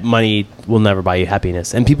understand that money will never buy you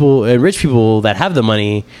happiness. And rich people that have the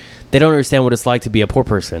money, they don't understand what it's like to be a poor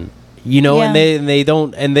person. Yeah. And they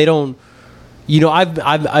don't.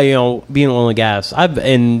 being oil and gas,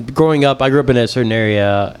 and growing up, I grew up in a certain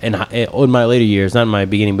area, and in my later years, not in my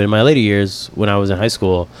beginning, but in my later years when I was in high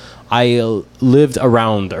school, I lived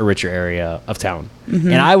around a richer area of town,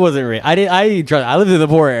 and I wasn't. I lived in the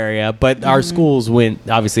poor area, but our schools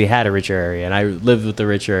obviously had a richer area, and I lived with the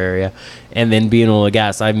richer area. And then being oil and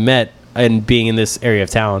gas, I met and being in this area of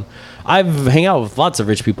town, I've hang out with lots of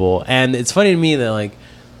rich people, and it's funny to me that like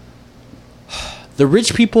the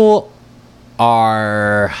rich people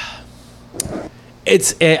are.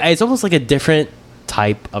 It's almost like a different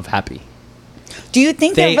type of happy. Do you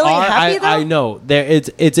think they're really happy though? I know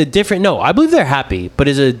it's a different. No, I believe they're happy, but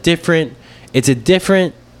it's a different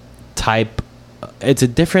type. It's a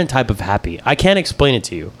different type of happy. I can't explain it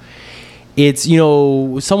to you. It's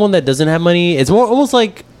someone that doesn't have money. It's more almost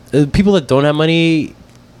like people that don't have money.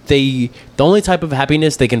 The only type of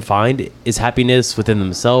happiness they can find is happiness within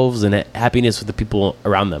themselves and happiness with the people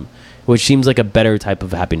around them, which seems like a better type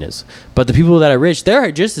of happiness. But the people that are rich,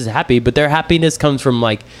 they're just as happy, but their happiness comes from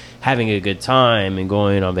like having a good time and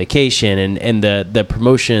going on vacation and the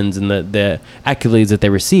promotions and the accolades that they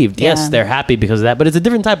received. Yeah. Yes, they're happy because of that, but it's a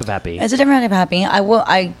different type of happy. It's a different type of happy.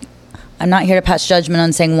 I'm not here to pass judgment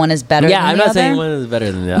on saying one is better than the other. Yeah, I'm not saying one is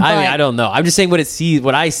better than the other. I mean, I don't know. I'm just saying what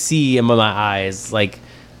I see in my eyes, like,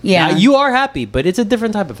 yeah, you are happy, but it's a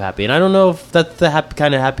different type of happy, and I don't know if that's the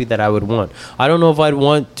kind of happy that I would want. I don't know if I'd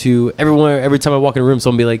want to every time I walk in a room,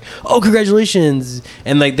 someone be like, "Oh, congratulations,"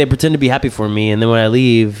 and like they pretend to be happy for me, and then when I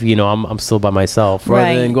leave, I'm still by myself.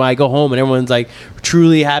 Rather than when I go home and everyone's like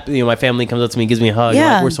truly happy, my family comes up to me, and gives me a hug,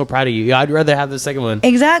 like, we're so proud of you. I'd rather have the second one,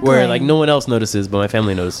 exactly, where like no one else notices, but my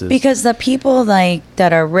family notices. Because the people like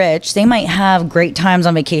that are rich, they might have great times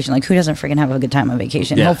on vacation. Like who doesn't freaking have a good time on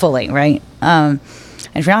vacation? Yeah. Hopefully, right?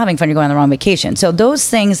 And if you're not having fun, you're going on the wrong vacation. So those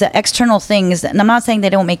things, the external things, and I'm not saying they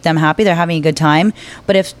don't make them happy, they're having a good time.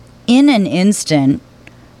 But if in an instant,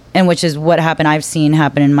 and which is what happened, I've seen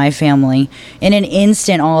happen in my family, in an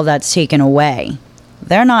instant, all of that's taken away.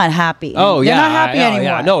 They're not happy. Oh, they're yeah. not happy anymore.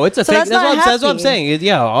 Yeah. No, it's a fake. That's what I'm saying. That's what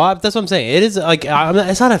I'm saying. It is like,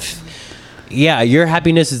 it's not a... Yeah, your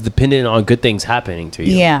happiness is dependent on good things happening to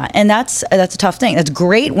you. Yeah, and that's a tough thing. That's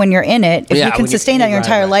great when you're in it. If you can sustain that your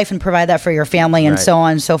entire life and provide that for your family and so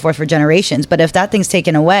on and so forth for generations. But if that thing's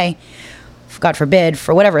taken away, God forbid,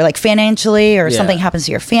 for whatever, like financially or something happens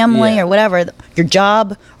to your family or whatever, your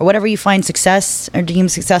job or whatever you find success or deem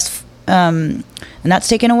success, and that's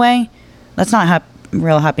taken away, that's not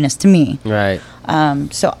real happiness to me. Right.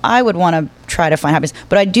 So I would want to try to find happiness,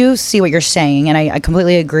 but I do see what you're saying, and I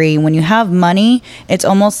completely agree. When you have money, it's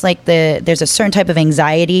almost like there's a certain type of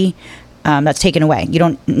anxiety that's taken away. You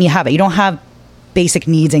don't have it. You don't have basic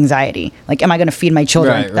needs anxiety. Like, am I going to feed my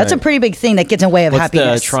children? Right, that's a pretty big thing that gets in the way of happiness.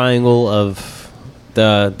 What's the triangle of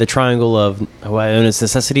the triangle of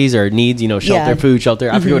necessities or needs? Shelter, food, shelter.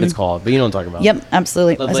 I forget what it's called, but you know what I'm talking about. Yep,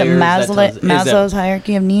 absolutely. Is it Maslow's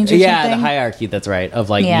hierarchy of needs or something? Yeah, the hierarchy. That's right. Of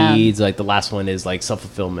like needs. Like the last one is like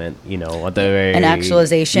self-fulfillment. And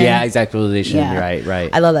actualization. Yeah, actualization. Yeah. Right.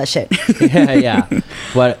 I love that shit. yeah.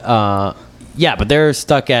 But but they're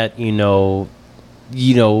stuck at I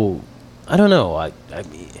don't know.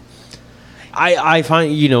 I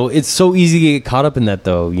find, it's so easy to get caught up in that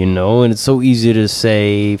though, and it's so easy to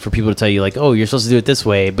say for people to tell you like, oh, you're supposed to do it this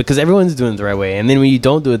way because everyone's doing it the right way. And then when you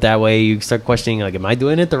don't do it that way, you start questioning like, am I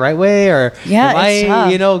doing it the right way? Or am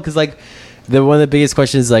I, because like one of the biggest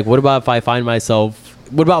questions is like, what about if I find myself,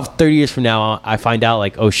 what about 30 years from now, I find out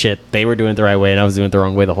like, oh shit, they were doing it the right way and I was doing it the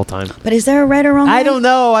wrong way the whole time. But is there a right or wrong way? I don't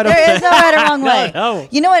know. There is no right or wrong way. No.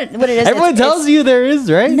 You know what it is? Everyone tells you there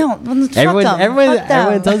is, right? No, everyone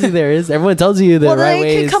tells you there is. Everyone tells you the right way. Well,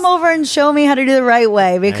 they can come over and show me how to do the right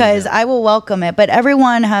way because I will welcome it. But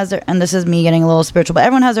everyone has and this is me getting a little spiritual, but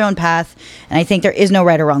everyone has their own path. And I think there is no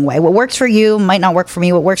right or wrong way. What works for you might not work for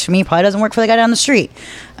me. What works for me probably doesn't work for the guy down the street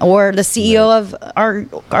or the CEO of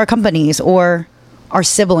our companies or our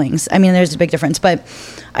siblings. I mean, there's a big difference, but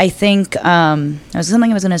I think there was something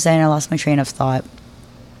I was going to say and I lost my train of thought.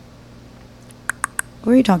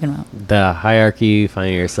 What are you talking about? The hierarchy,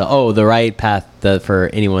 finding yourself. Oh, the right path for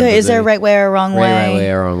anyone. Is there a right way or a wrong way? Right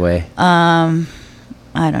way or wrong way? I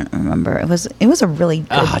don't remember. It was a really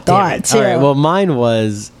good thought too. All right. Well, mine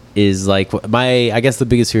is like I guess the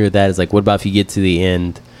biggest fear of that is like, what about if you get to the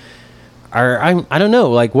end? Or I don't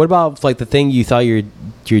know. Like, what about like the thing you thought you're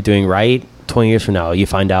doing right? 20 years from now, you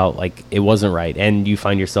find out like it wasn't right, and you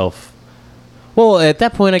find yourself. Well, at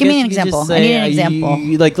that point, I guess give me an example. I need an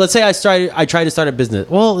example. Like, let's say I try to start a business.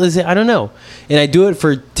 Well, I don't know, and I do it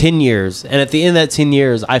for 10 years, and at the end of that 10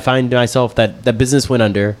 years, I find myself that business went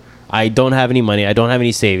under. I don't have any money. I don't have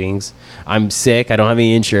any savings. I'm sick. I don't have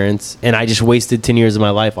any insurance. And I just wasted 10 years of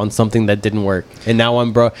my life on something that didn't work. And now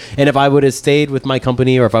I'm broke. And if I would have stayed with my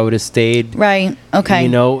company, or if I would have stayed, Right. Okay. you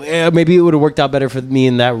know, maybe it would have worked out better for me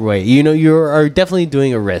in that way. You know, you are definitely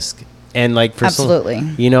doing a risk. And like for Absolutely.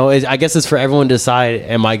 you know, I guess it's for everyone to decide,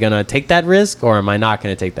 am I going to take that risk or am I not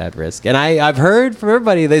going to take that risk? And I've heard from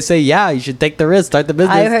everybody, they say, yeah, you should take the risk, start the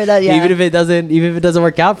business. I heard that, yeah. Even if it doesn't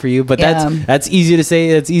work out for you. But Yeah. that's easy to say.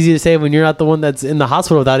 It's easy to say when you're not the one that's in the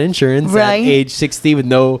hospital without insurance Right. at age 60 with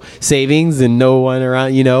no savings and no one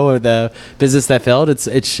around, you know, or the business that failed.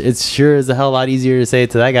 It's sure as a hell a lot easier to say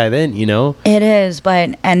it to that guy then, you know? It is,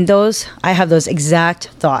 but I have those exact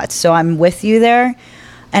thoughts. So I'm with you there.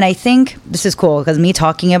 And I think this is cool because me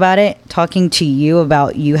talking about it, talking to you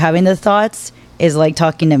about you having the thoughts is like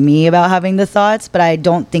talking to me about having the thoughts, but I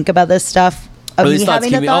don't think about this stuff of me having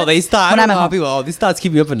the thoughts. these thoughts. I when don't I'm know at how home. people. These thoughts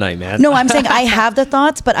keep you up at night, man. No, I'm saying I have the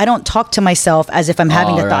thoughts, but I don't talk to myself as if I'm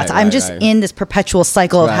having the right, thoughts. I'm right, just right. in this perpetual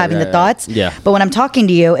cycle of Right, having right, the right. thoughts. Yeah. But when I'm talking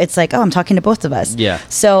to you, it's like, oh, I'm talking to both of us. Yeah.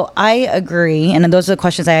 So I agree, and those are the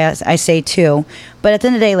questions I say too. But at the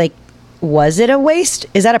end of the day, like, was it a waste?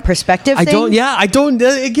 Is that a perspective thing? Again. Yeah,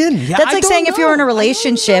 That's like saying if you're in a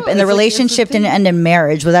relationship and the relationship didn't end in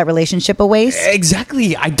marriage, was that relationship a waste?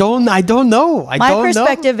 Exactly. I don't know. My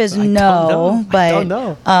perspective is no, but, I don't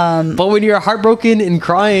know. But when you're heartbroken and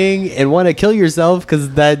crying and want to kill yourself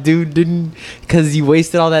because that dude because you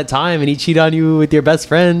wasted all that time and he cheated on you with your best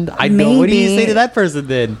friend, what do you Maybe. say to that person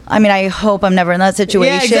then? I mean, I hope I'm never in that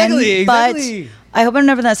situation. exactly. But I hope I'm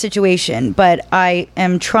never in that situation. But I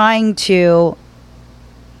am trying to,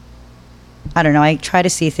 I don't know, I try to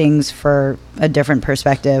see things for a different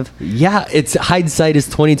perspective. Yeah, it's hindsight is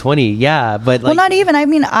 2020. Yeah, but like, Well, not even. I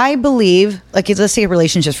mean, I believe, like, let's say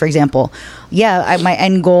relationships, for example. Yeah, my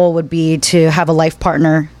end goal would be to have a life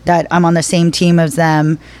partner that I'm on the same team as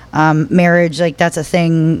them. Marriage, like, that's a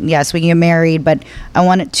thing. Yes, we can get married, but I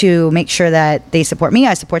want it to make sure that they support me,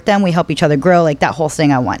 I support them, we help each other grow, like that whole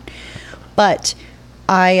thing I want. But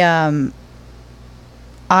I'm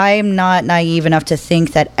not naive enough to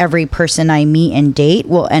think that every person I meet and date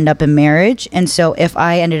will end up in marriage. And so if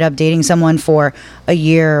I ended up dating someone for a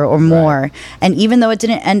year or more, and even though it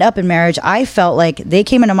didn't end up in marriage, I felt like they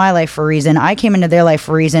came into my life for a reason. I came into their life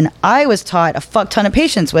for a reason. I was taught a fuck ton of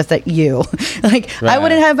patience with you. Like, I Right.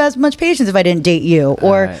 wouldn't have as much patience if I didn't date you,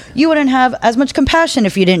 or Right. you wouldn't have as much compassion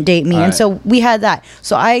if you didn't date me. And Right. so we had that.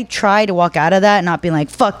 So I try to walk out of that, not being like,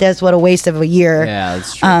 fuck this, what a waste of a year. Yeah,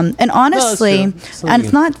 that's true. And honestly, true. and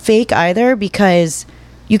it's not fake either, because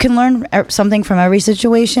you can learn something from every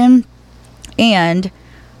situation, and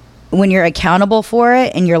when you're accountable for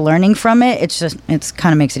it and you're learning from it, it's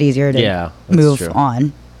kind of makes it easier to Yeah, that's move true.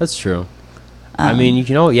 on. That's true. I mean,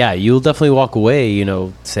 you'll definitely walk away,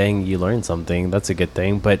 saying you learned something. That's a good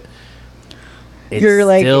thing, but it's You're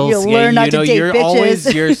like, still you'll scary. learn not to date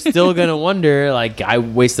bitches. You're still gonna wonder, like, I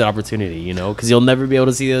wasted opportunity, because you'll never be able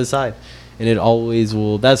to see the other side, and it always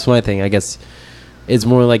will. That's my thing, I guess. It's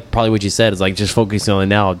more like probably what you said is like just focusing on it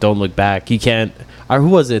now. Don't look back. You can't. Or who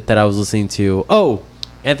was it that I was listening to? Oh,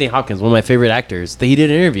 Anthony Hopkins, one of my favorite actors. That he did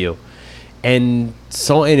an interview, and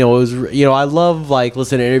so it was. I love like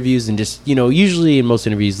listening to interviews and just usually in most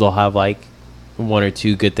interviews they'll have like one or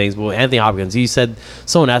two good things. But with Anthony Hopkins, he said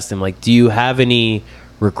someone asked him like, "Do you have any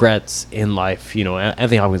regrets in life?"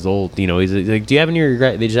 Anthony Hopkins is old. He's like, "Do you have any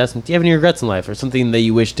regret?" They just asked him, "Do you have any regrets in life or something that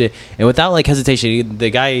you wish to?" And without like hesitation, the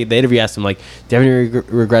interview asked him like, "Do you have any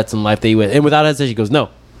regrets in life that you wish?" And without hesitation, he goes, "No."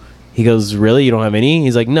 He goes, "Really? You don't have any?"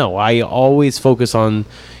 He's like, "No. I always focus on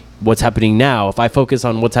what's happening now. If I focus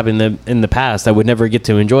on what's happening in the past, I would never get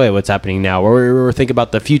to enjoy what's happening now or think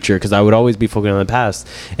about the future, because I would always be focusing on the past."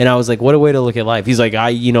 And I was like, what a way to look at life. He's like,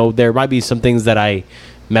 there might be some things that I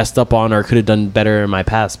messed up on or could have done better in my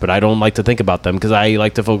past, but I don't like to think about them because I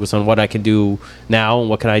like to focus on what I can do now and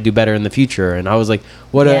what can I do better in the future. And I was like,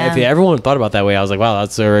 if everyone thought about that way, I was like, wow,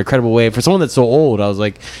 that's an incredible way for someone that's so old. I was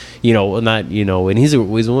like, and he's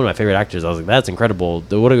one of my favorite actors. I was like, that's incredible.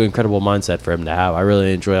 What an incredible mindset for him to have. I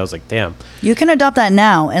really enjoy it. I was like, damn, You can adopt that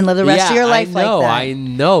now and live the rest of your life like that. I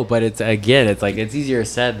know, but it's easier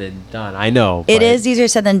said than done. I know. It but- is easier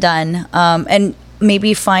said than done. And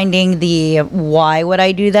maybe finding the why would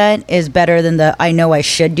I do that is better than the I know I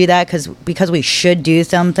should do that, because we should do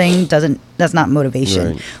something that's not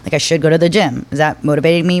motivation. Right. Like, I should go to the gym. Is that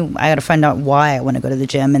motivating me? I got to find out why I want to go to the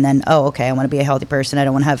gym, and then okay, I want to be a healthy person. I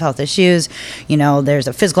don't want to have health issues. There's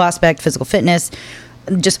a physical aspect, physical fitness.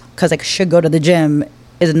 Just because I should go to the gym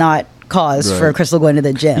is not cause Right. for Crystal going to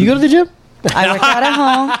the gym. You go to the gym? I work out at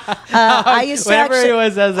home. I used to Whenever actually.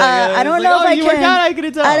 anyone says that, I don't it's know like, if I you can. work out, I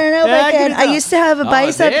couldn't tell. I don't know if I can. couldn't I tell. used to have a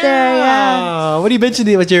bicep there. Yeah. What are you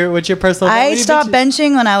benching? What's your personal? what are I you stopped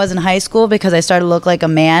benching when I was in high school because I started to look like a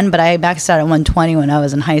man, but I maxed out at 120 when I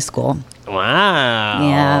was in high school. Wow.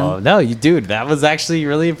 Yeah. No, dude, that was actually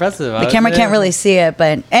really impressive. The camera can't really see it,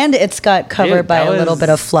 but and it's got covered Dude, by that a little was- bit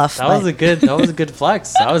of fluff. That but- was a good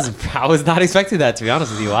flex. I was not expecting that, to be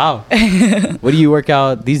honest with you. Wow. What do you work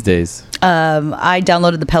out these days? I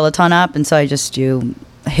downloaded the Peloton app, and so I just do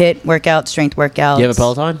HIIT workout, strength workouts. You have a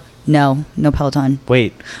Peloton? No Peloton.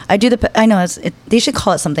 Wait. I do I know they should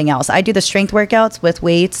call it something else. I do the strength workouts with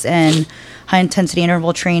weights and high intensity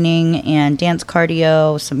interval training and dance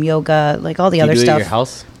cardio, some yoga, like all the You other do it stuff. at your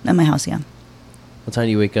house? At my house, yeah. What time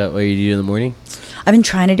do you wake up? What do you do in the morning? I've been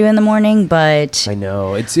trying to do it in the morning, but I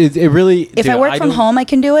know it really. if I work from don't- home, I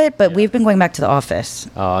can do it. But we've been going back to the office.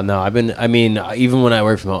 Oh no, even when I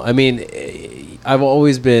work from home, I've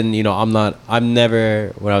always been, I'm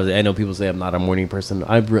never, I know people say I'm not a morning person.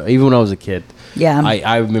 Even when I was a kid, Yeah.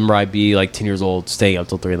 I remember I'd be like 10 years old staying up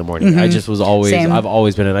till 3 a.m. I just was always, Same. I've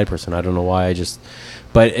always been a night person. I don't know why.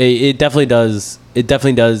 But it definitely does. It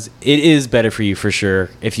definitely does. It is better for you for sure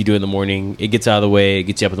if you do it in the morning. It gets out of the way. It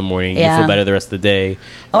gets you up in the morning. You Yeah. feel better the rest of the day.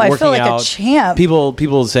 Oh, I feel Working like a champ.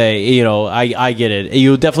 People say, I get it.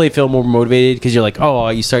 You definitely feel more motivated because you're like, oh,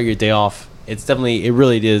 you start your day off. It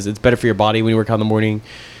really is. It's better for your body when you work out in the morning.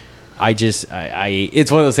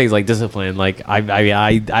 It's one of those things like discipline. Like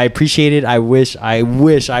I appreciate it. I wish I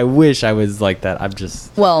was like that. I'm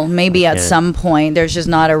just. Well, maybe at can't. some point there's just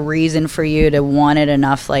not a reason for you to want it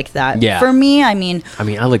enough like that. Yeah. For me, I mean,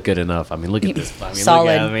 I look good enough. Look at this.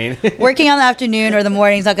 solid. Working out in the afternoon or the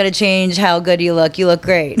morning's not going to change how good you look. You look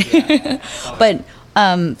great. But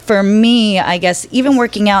for me, I guess even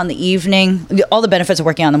working out in the evening, all the benefits of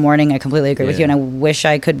working out in the morning, I completely agree with you. Yeah. And I wish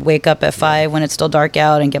I could wake up at 5 when it's still dark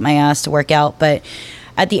out and get my ass to work out. But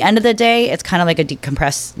at the end of the day, it's kind of like a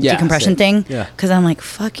decompression thing. Yeah. Because I'm like,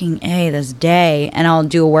 fucking A, this day. And I'll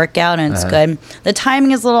do a workout and it's good. The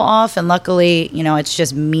timing is a little off. And luckily, it's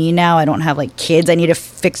just me now. I don't have like kids I need to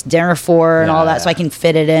fix dinner for and all that. So I can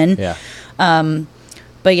fit it in. Yeah.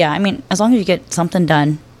 But yeah, as long as you get something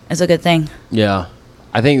done, it's a good thing. Yeah.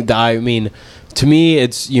 I think to me,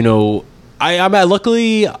 it's,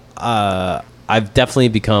 luckily, I've definitely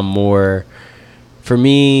become more, for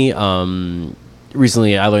me,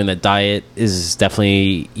 recently I learned that diet is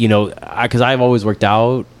definitely, because I've always worked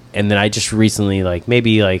out, and then I just recently, I used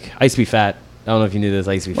to be fat. I don't know if you knew this.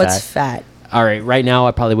 I used to be What's fat? All right, right now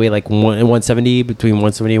I probably weigh like 170, between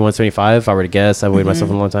 170 and 175. If I were to guess, I weighed myself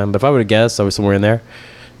in a long time, but if I were to guess, I was somewhere in there.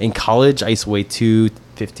 In college, I used to weigh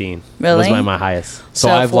 215. Really? That was my highest. So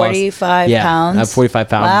I've 45 lost, pounds? I have 45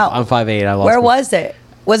 pounds. Wow. I'm 5'8". I lost. Where was it?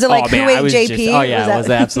 Was it like who I ate was JP? just- oh yeah, it was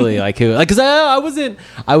absolutely like who? Because I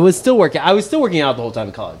was still working out the whole time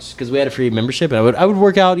in college because we had a free membership, and I would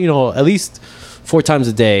work out, at least 4 times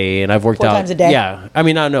a day, and I've worked 4 out times a day? Yeah,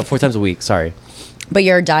 no, 4 times a week. Sorry. But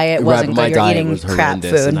your diet wasn't but my good. You're diet eating was crap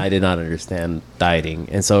horrendous, food. and I did not understand dieting.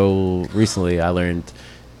 And so recently, I learned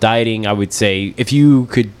dieting. I would say if you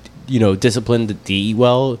could, discipline to eat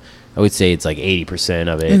well, I would say it's like 80%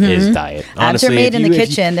 of it is diet. Abs are made in the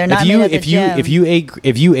kitchen. They're not made at the gym. If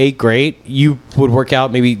you ate great, you would work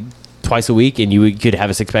out maybe twice a week, and you could have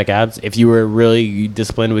a 6-pack abs if you were really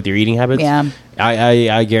disciplined with your eating habits. Yeah.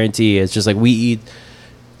 I guarantee it's just like we eat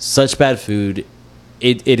such bad food.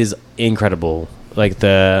 It is incredible. Like we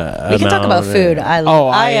can talk about food. I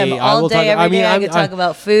am all day, every day. I could talk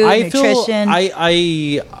about food, nutrition.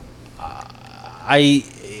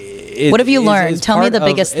 What have you learned? Tell me the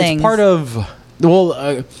biggest things. It's part of.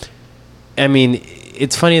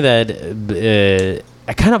 It's funny that it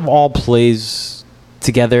kind of all plays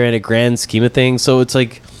together in a grand scheme of things. So it's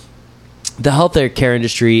like the healthcare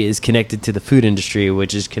industry is connected to the food industry,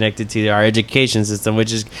 which is connected to our education system,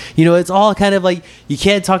 which is, it's all kind of like you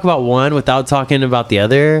can't talk about one without talking about the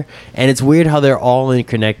other. And it's weird how they're all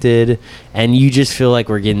interconnected, and you just feel like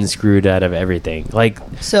we're getting screwed out of everything. Like,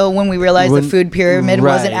 so when we realized the food pyramid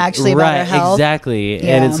wasn't actually about our health. Exactly.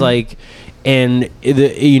 Yeah. And it's like,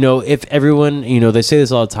 if everyone, they say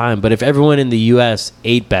this all the time, but if everyone in the U.S.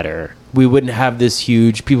 ate better, we wouldn't have this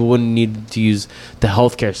huge, people wouldn't need to use the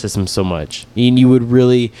healthcare system so much. And you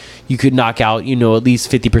could knock out, at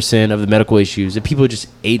least 50% of the medical issues if people just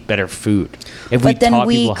ate better food. If But then taught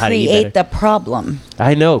we people how to eat create better. the problem.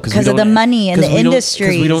 I know. Because of the money and the industries.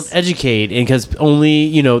 Because we don't educate, and because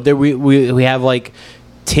only, we have like,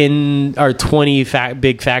 10 or 20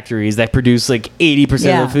 big factories that produce like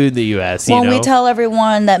 80% of the food in the U.S. Well, we tell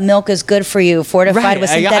everyone that milk is good for you, fortified with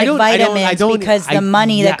synthetic vitamins, because the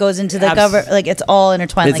money that goes into the government, like it's all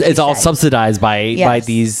intertwined. It's all subsidized by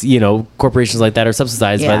these, corporations like that are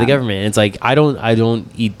subsidized by the government. It's like I don't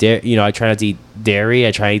eat dairy. I try not to eat dairy.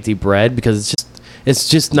 I try not to eat bread because it's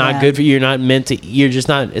just not good for you. You're not meant to. You're just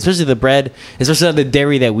not, especially the bread, especially not the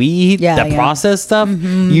dairy that we eat, that processed stuff.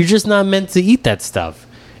 You're just not meant to eat that stuff.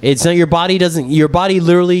 It's not, your body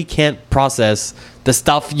literally can't process the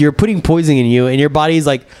stuff. You're putting poison in you, and your body's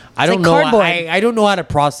like, I don't know how to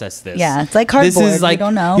process this. Yeah, it's like cardboard. This is like,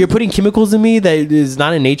 don't know. You're putting chemicals in me that is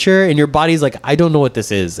not in nature, and your body's like, I don't know what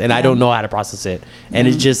this is, and I don't know how to process it. And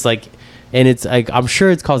it's just like, and it's like, I'm sure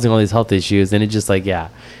it's causing all these health issues, and it's just like,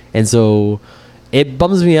 and so it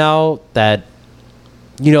bums me out that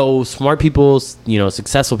smart people,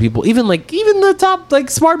 successful people, even the top, like,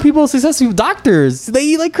 smart people, successful doctors, they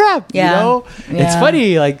eat like crap. It's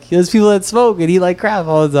funny, like, there's people that smoke and eat like crap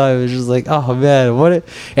all the time. It's just like, oh man,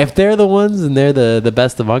 if they're the ones and they're the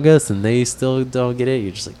best among us and they still don't get it,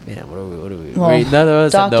 you're just like, man, what are we well, none of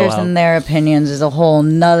us doctors and their opinions is a whole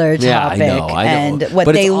nother topic. I know. And what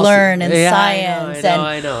they learn in science.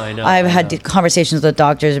 I know. I've had conversations with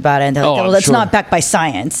doctors about it, and they're like, well, it's not backed by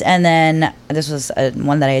science. And then this was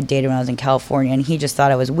one that I had dated when I was in California, and he just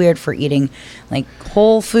thought I was weird for eating like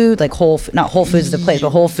whole food, like not Whole Foods is the place, but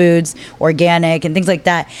Whole Foods, organic, and things like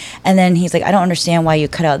that. And then he's like, I don't understand why you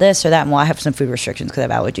cut out this or that. And well, I have some food restrictions because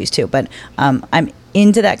I have allergies too, but I'm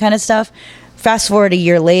into that kind of stuff. Fast forward a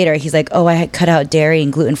year later, he's like, oh, I had cut out dairy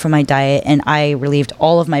and gluten from my diet, and I relieved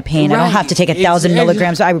all of my pain. Right. I don't have to take 1,000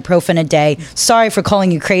 milligrams of ibuprofen a day. Sorry for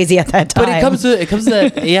calling you crazy at that time. But it comes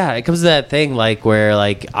to that thing, like, where,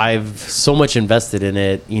 like, I've so much invested in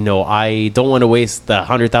it. I don't want to waste the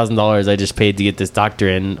 $100,000 I just paid to get this doctor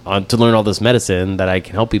in to learn all this medicine that I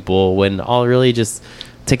can help people, when I'll really just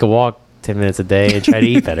take a walk 10 minutes a day and try to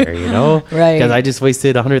eat better, Right. Because I just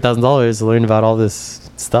wasted $100,000 to learn about all this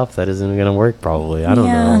stuff that isn't going to work, probably. I don't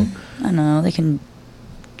know. I know. They can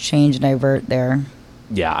change and divert their...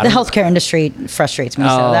 Yeah. The healthcare industry frustrates me,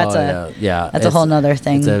 so that's a whole nother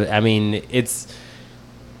thing. I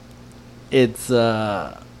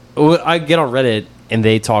get on Reddit and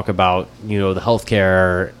they talk about, the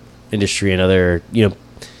healthcare industry and other,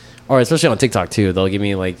 or especially on TikTok too. They'll give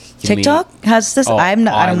me like TikTok has this. I'm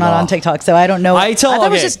not on TikTok, so I don't know. I thought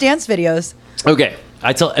it was just dance videos. Okay,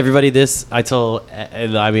 I tell everybody this. all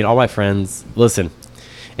my friends. Listen,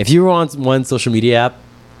 if you were on one social media app,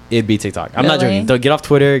 it'd be TikTok. I'm not joking. Don't get off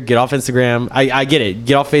Twitter. Get off Instagram. I get it.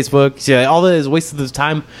 Get off Facebook. See, all that is a waste of the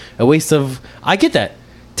time. A waste of. I get that.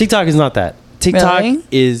 TikTok is not that. TikTok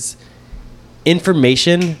is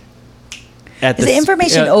information. Is it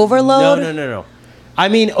information overload? No. I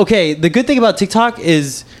mean, okay, the good thing about TikTok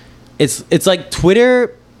is it's like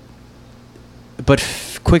Twitter, but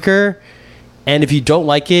quicker. And if you don't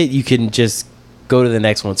like it, you can just go to the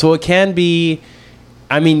next one. So it can be,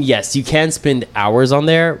 I mean, yes, you can spend hours on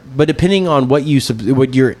there, but depending on what you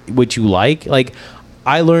like,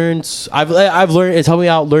 I've learned, it's helped me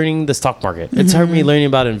out learning the stock market. It's helped me learning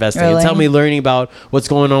about investing. Really? It's helped me learning about what's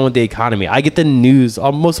going on with the economy. I get the news,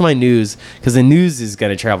 most of my news, because the news is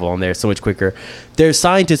going to travel on there so much quicker. There's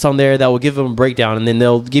scientists on there that will give them a breakdown, and then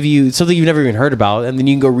they'll give you something you've never even heard about, and then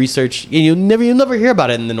you can go research, and you'll never hear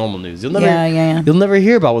about it in the normal news. You'll never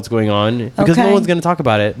hear about what's going on because no one's going to talk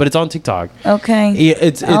about it, but it's on TikTok. Okay.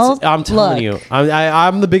 I'm telling you,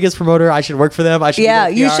 I'm the biggest promoter. I should work for them.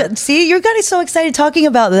 You should. See, you're getting so excited talking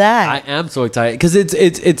about that. I am so excited because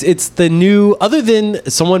it's the new, other than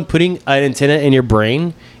someone putting an antenna in your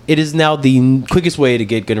brain, it is now the quickest way to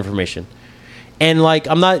get good information. And like,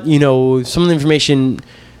 I'm not, some of the information,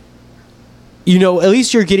 at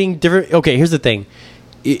least you're getting different. Okay, here's the thing.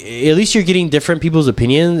 At least you're getting different people's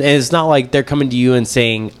opinions, and it's not like they're coming to you and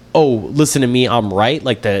saying, oh, listen to me, I'm right,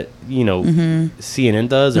 like the CNN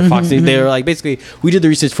does or Fox News. They're like, basically, we did the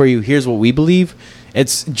research for you, here's what we believe.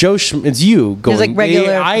 It's it's you going, like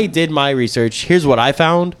regular, I did my research, here's what I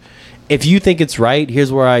found. If you think it's right,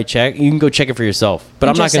 here's where I check. You can go check it for yourself. But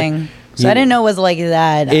I'm not going to. So I didn't know it was like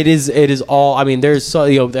that. It is all, I mean, there's so,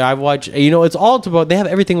 I watch, it's all about, they have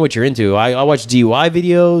everything what you're into. I watch DIY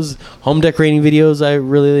videos, home decorating videos I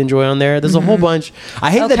really enjoy on there. There's a whole bunch.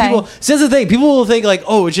 I hate that people, so that's the thing, people will think like,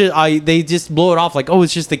 oh, it's just, they just blow it off like, oh,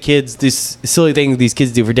 it's just the kids, this silly thing these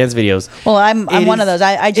kids do for dance videos. Well, I'm one of those.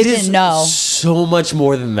 I just didn't know. So much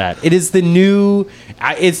more than that. It is the new,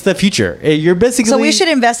 it's the future. You're basically. So we should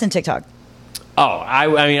invest in TikTok. Oh, I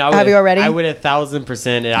mean, have you already? I would 1,000%.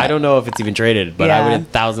 And I don't know if it's even traded, but I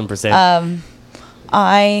would 1,000%.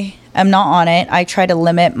 am not on it. I try to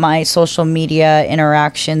limit my social media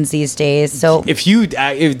interactions these days. So if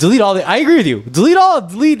delete all I agree with you. Delete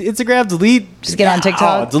Instagram, just get on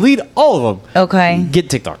TikTok. Delete all of them. Okay. Get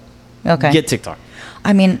TikTok. Okay. Get TikTok.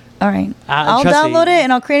 I mean, all right. I'll trust download me. it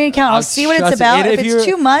and I'll create an account. I'll see what it's Trust me. about. And If it's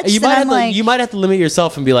too much, then I'm like, you might have to limit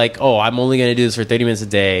yourself and be like, oh, I'm only going to do this for 30 minutes a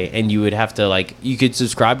day. And you would have to like, you could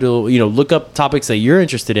subscribe to, look up topics that you're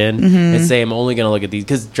interested in Mm-hmm. and say, I'm only going to look at these.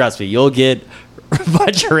 Because trust me, you'll get a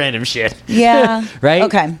bunch of random shit. Yeah. Right?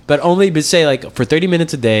 Okay. But say like for 30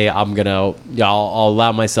 minutes a day, I'll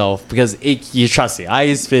allow myself because you trust me.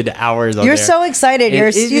 I spend hours on You're there. so excited.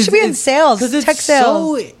 You should be in sales. Because Tech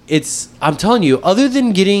sales. I'm telling you, other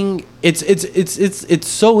than getting it's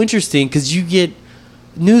so interesting because you get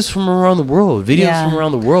news from around the world, videos from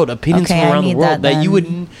around the world, opinions from around the world that you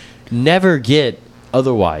would never get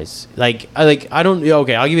otherwise. I don't.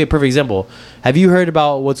 Okay, I'll give you a perfect example. Have you heard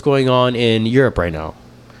about what's going on in Europe right now?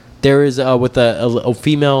 There is with a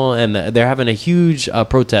female, and they're having a huge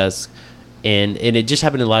protest, and it just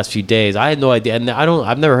happened in the last few days. I had no idea, and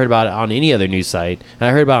I've never heard about it on any other news site, and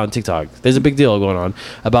I heard about it on TikTok. There's a big deal going on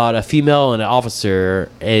about a female and an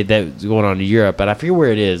officer that's going on in Europe, and I forget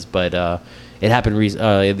where it is, but it happened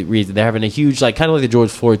recently. They're having a huge, kind of like the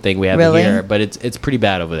George Floyd thing we have here, but it's pretty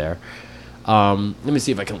bad over there. Let me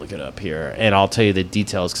see if I can look it up here, and I'll tell you the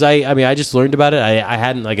details. Because I just learned about it. I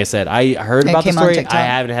hadn't, like I said, I heard about the story. I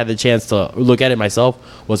haven't had the chance to look at it myself.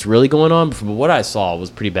 What's really going on? But from what I saw, was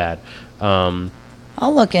pretty bad. I'll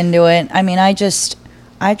look into it. I mean, I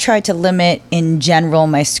try to limit in general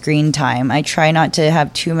my screen time. I try not to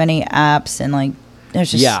have too many apps, and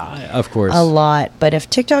there's just of course a lot. But if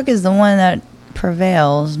TikTok is the one that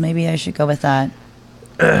prevails, maybe I should go with that.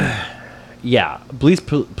 Yeah,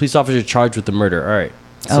 police officer charged with the murder. All right.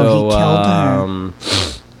 So, he killed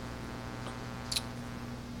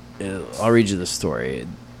her. I'll read you the story.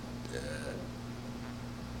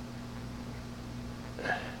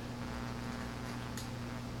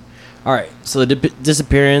 All right. So the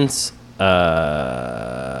disappearance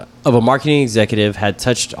of a marketing executive had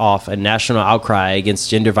touched off a national outcry against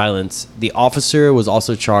gender violence. The officer was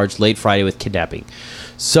also charged late Friday with kidnapping.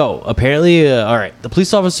 So apparently, all right, the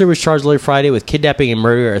police officer was charged late Friday with kidnapping and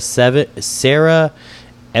murder of Sarah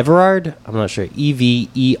Everard. I'm not sure.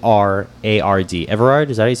 Everard.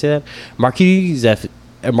 Everard. Is that how you say that?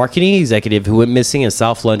 A marketing executive who went missing in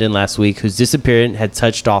South London last week, whose disappearance had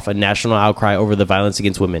touched off a national outcry over the violence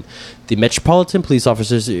against women. The Metropolitan Police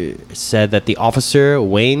officers said that the officer,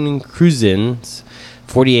 Wayne Cruzins,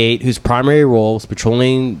 48, whose primary role was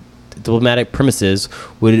patrolling diplomatic premises,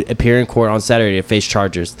 would appear in court on Saturday to face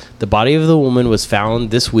charges. The body of the woman was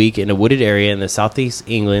found this week in a wooded area in the southeast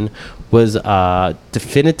England, was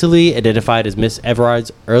definitively identified as Miss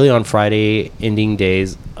Everard's early on Friday, ending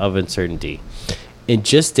days of uncertainty. In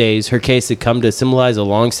just days, her case had come to symbolize a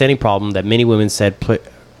long-standing problem that many women said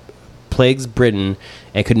plagues Britain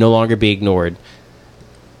and could no longer be ignored.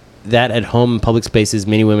 That at home and public spaces,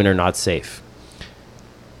 many women are not safe.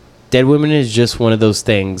 Dead women is just one of those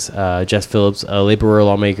things. Jess Phillips, a Labour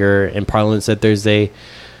lawmaker in Parliament, said Thursday.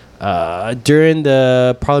 During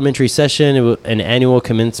the parliamentary session, an annual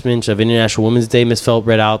commencement of International Women's Day, Ms. Phillips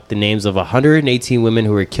read out the names of 118 women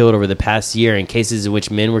who were killed over the past year in cases in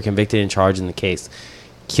which men were convicted and charged in the case.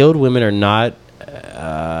 Killed women are not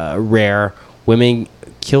rare.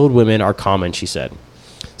 Killed women are common, she said.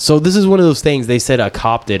 So this is one of those things. They said a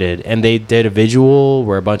cop did it, and they did a visual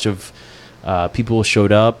where a bunch of people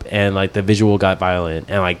showed up, and the visual got violent,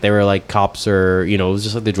 and they were cops, or it was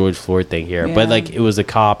just the George Floyd thing here, but it was a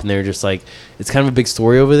cop, and they were just it's kind of a big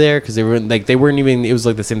story over there because they weren't even, it was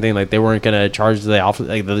the same thing, they weren't gonna charge the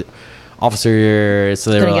officer,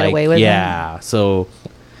 so they were get away with it. So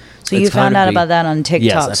you found out about that on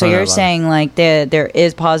TikTok. Yes, so you're saying there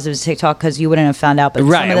is positive TikTok because you wouldn't have found out, but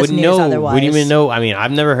right? Some of this news otherwise. Wouldn't even know. I mean,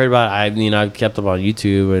 I've never heard about it. I've kept up on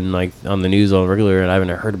YouTube and on the news on regular, and I haven't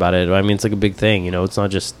heard about it. I mean, it's a big thing. It's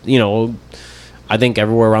not just I think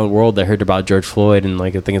everywhere around the world they heard about George Floyd, and I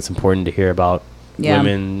think it's important to hear about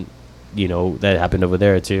women. That happened over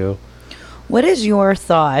there too. What is your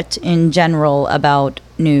thought in general about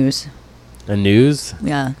news? The news?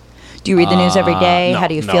 Yeah. Do you read the news every day? No, How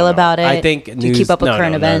do you feel about it? I think do you keep up with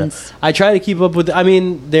current events? No. I try to keep up with. I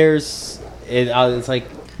mean, it's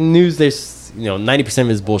news. There's 90% of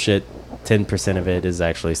it is bullshit. 10% of it is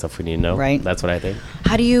actually stuff we need to know. Right. That's what I think.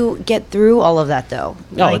 How do you get through all of that though?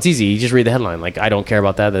 No, it's easy. You just read the headline. I don't care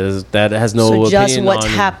about that. That has no opinion. So just what's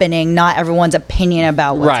happening, not everyone's opinion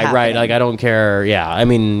about what's happening. Right. I don't care. Yeah. I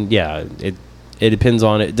mean, yeah. it depends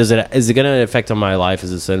on it. Is it going to affect on my life? Is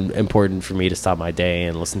this important for me to stop my day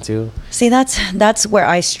and listen to? See, that's where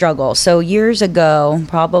I struggle. So years ago,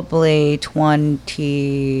 probably around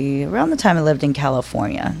the time I lived in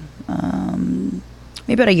California,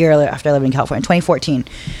 maybe about a year after I lived in California, 2014,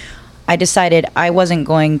 I decided I was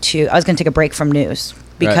going to take a break from news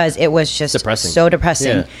because it was just so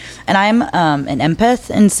depressing. Yeah. And I'm an empath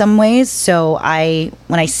in some ways. So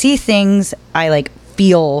when I see things, I like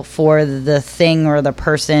feel for the thing or the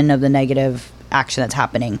person of the negative action that's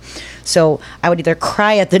happening. So I would either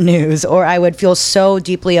cry at the news or I would feel so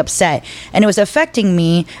deeply upset. And it was affecting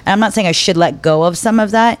me. And I'm not saying I should let go of some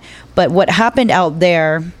of that, but what happened out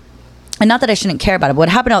there, and not that I shouldn't care about it, but what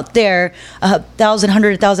happened out there,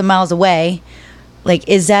 100,000 miles away, like,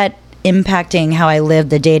 is that impacting how I live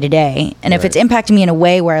the day to day? And if it's impacting me in a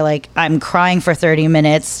way where like I'm crying for 30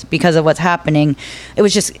 minutes because of what's happening, it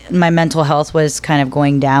was just my mental health was kind of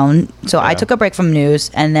going down. So I took a break from news,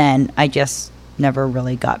 and then I just never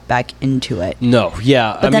really got back into it. No,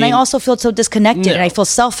 yeah. But then I also feel so disconnected and I feel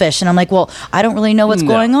selfish, and I'm like, well, I don't really know what's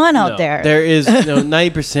going on out there. There is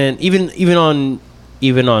 90%, even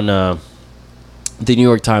on the New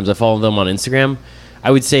York Times, I follow them on Instagram. I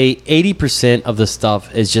would say 80% of the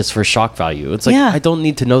stuff is just for shock value. It's like, I don't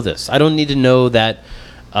need to know this. I don't need to know that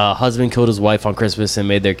husband killed his wife on Christmas and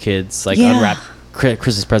made their kids like unwrap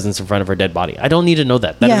Christmas presents in front of her dead body. I don't need to know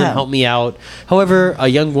that. That doesn't help me out. However, a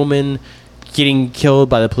young woman getting killed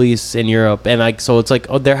by the police in Europe, and like, so it's like,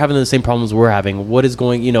 oh, they're having the same problems we're having. What is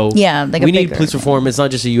going, like we need police reform. It's not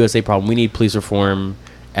just a USA problem. We need police reform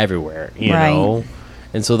everywhere, you know?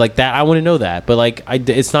 And so like that, I want to know that, but like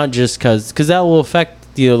it's not just because that will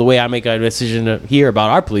affect the way I make a decision here about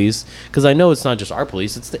our police, because I know it's not just our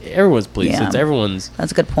police, it's everyone's police. It's everyone's.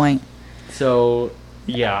 That's a good point. So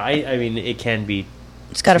yeah, I mean, it can be.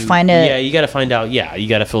 Just got to find it. Yeah, you got to find out. Yeah, you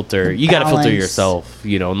got to filter. You got to filter yourself.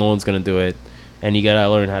 No one's gonna do it. And you gotta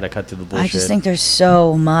learn how to cut through the bullshit. I just think there's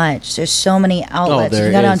so much. There's so many outlets. You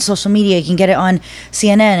can get it on social media. You can get it on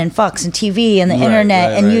CNN and Fox and TV and the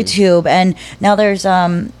internet and YouTube. And now there's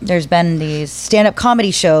been these stand-up comedy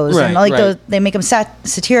shows and like those, they make them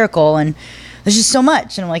satirical, and there's just so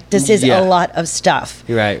much. And I'm like, this is a lot of stuff.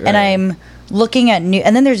 Right. And I'm looking at new,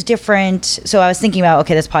 and then there's different. So I was thinking about,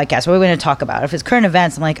 okay, this podcast, what are we going to talk about? If it's current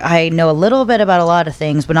events, I'm like, I know a little bit about a lot of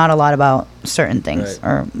things, but not a lot about certain things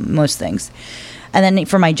or most things. And then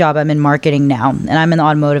for my job, I'm in marketing now, and I'm in the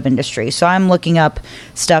automotive industry. So I'm looking up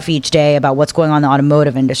stuff each day about what's going on in the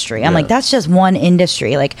automotive industry. I'm like, that's just one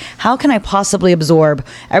industry. Like, how can I possibly absorb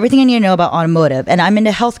everything I need to know about automotive? And I'm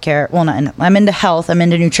into healthcare. Well, I'm into health. I'm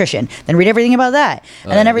into nutrition. Then read everything about that.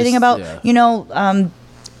 And then everything about,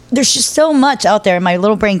 there's just so much out there. My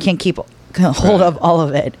little brain can't keep hold of all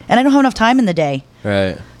of it. And I don't have enough time in the day.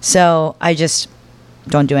 Right. So I just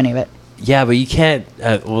don't do any of it. Yeah, but you can't.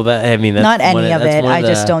 That's not any of it. I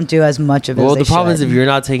just don't do as much of it. Well, the problem is if you're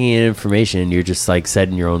not taking in information, you're just like set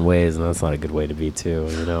in your own ways, and that's not a good way to be too.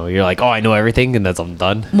 You're like, oh, I know everything, and I'm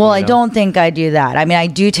done. Well, I don't think I do that. I mean, I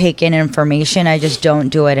do take in information. I just don't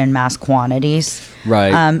do it in mass quantities.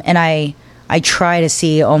 Right. And I try to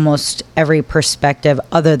see almost every perspective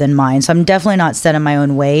other than mine. So I'm definitely not set in my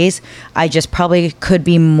own ways. I just probably could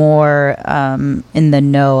be more in the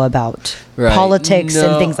know about politics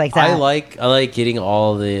and things like that. I like getting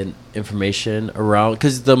all the information around,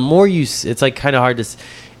 because the more it's like kind of hard to.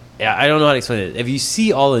 I don't know how to explain it. If you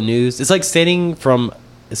see all the news, it's like standing from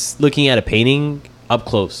looking at a painting up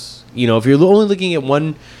close. If you're only looking at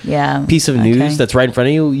one piece of news that's right in front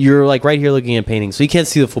of you, you're like right here looking at paintings, so you can't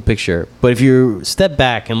see the full picture. But if you step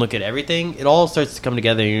back and look at everything, it all starts to come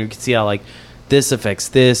together, and you can see how like this affects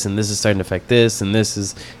this, and this is starting to affect this, and this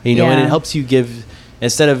is, and it helps you give,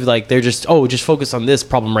 instead of like they're just focus on this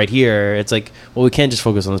problem right here. It's like, well, we can't just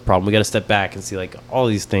focus on this problem. We got to step back and see like all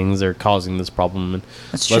these things are causing this problem, and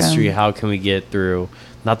let's see how can we get through.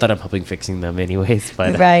 Not that I'm helping fixing them anyways,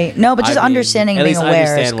 but no, but just understanding and being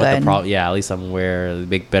aware is good. At least I'm aware,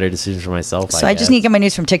 make better decisions for myself. So I just need to get my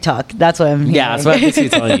news from TikTok. That's what I'm hearing. Yeah, that's what I'm basically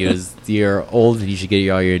telling you is you're old and you should get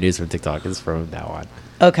all your news from TikTok. Is from now on.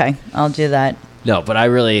 Okay, I'll do that. No, but I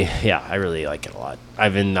really like it a lot.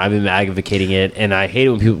 I've been advocating it, and I hate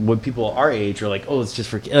it when people our age are like, oh, it's just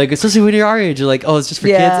for kids. Like, especially when you're our age, you're like, oh, it's just for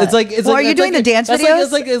kids. Are you doing the dance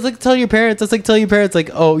videos? It's like telling your parents. That's like telling your parents, like,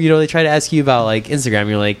 oh, they try to ask you about like Instagram.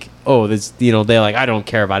 You're like, oh, this, they're like, I don't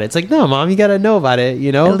care about it. It's like, no, mom, you gotta know about it.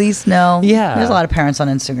 At least know. Yeah. There's a lot of parents on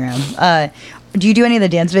Instagram. Do you do any of the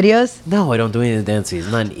dance videos? No, I don't do any of the dances.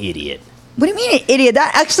 I'm not an idiot. What do you mean, an idiot?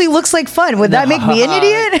 That actually looks like fun. Would that make me an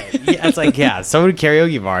idiot? Yeah, it's like, someone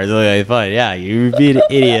karaoke bars are really fun. Yeah, you'd be an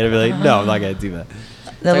idiot. I'd be like, no, I'm not gonna do that.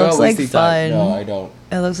 That looks like fun. No, I don't.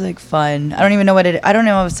 It looks like fun. I don't even know what I don't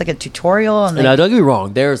know if it's like a tutorial. And Now, don't get me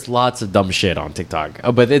wrong. There's lots of dumb shit on TikTok,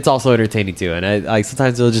 but it's also entertaining too. And I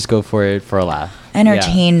sometimes they'll just go for it for a laugh.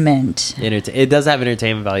 Entertainment. Yeah. It does have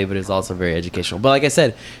entertainment value, but it's also very educational. But like I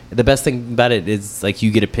said, the best thing about it is like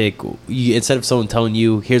you get to pick. Instead of someone telling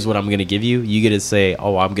you, "Here's what I'm going to give you," you get to say,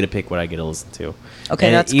 "Oh, I'm going to pick what I get to listen to." Okay,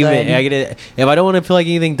 and that's good. I get to, if I don't want to feel like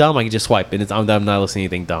anything dumb, I can just swipe, and I'm not listening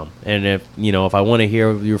to anything dumb. And if I want to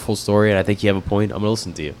hear your full story and I think you have a point, I'm going to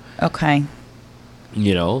listen to you. Okay.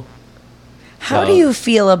 How do you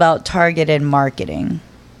feel about targeted marketing?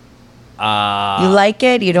 You like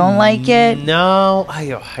it? You don't like it? No,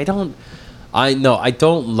 I don't. I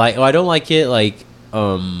don't like it. Like,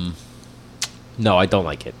 no, I don't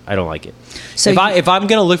like it. I don't like it. So if I'm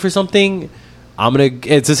gonna look for something,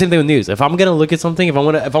 it's the same thing with news. If I'm gonna look at something, if I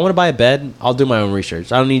want to buy a bed, I'll do my own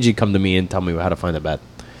research. I don't need you to come to me and tell me how to find a bed.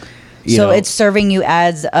 It's serving you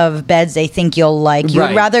ads of beds they think you'll like.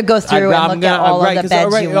 You'd rather go through and look at all of the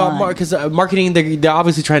beds you want. Because marketing, they're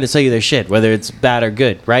obviously trying to sell you their shit, whether it's bad or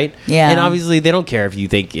good, right? Yeah. And obviously they don't care if you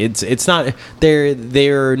think it's not. You're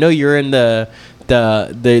in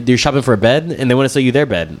you're shopping for a bed and they want to sell you their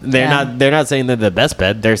bed. They're not saying they're the best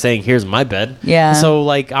bed. They're saying here's my bed. Yeah. So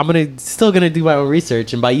like still gonna do my own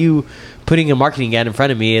research, and by you putting a marketing ad in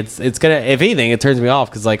front of me, it's gonna, if anything, it turns me off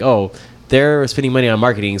because like, oh, they're spending money on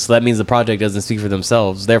marketing, so that means the project doesn't speak for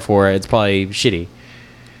themselves. Therefore, it's probably shitty.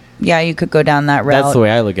 Yeah, you could go down that route. That's the way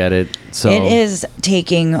I look at it. So it is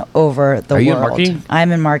taking over the world. Are you in marketing?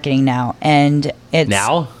 I'm in marketing now, and it's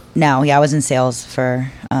now. Yeah, I was in sales for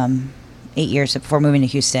 8 years before moving to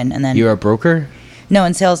Houston, and then You're a broker? No,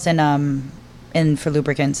 in sales and for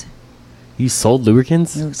lubricants. You sold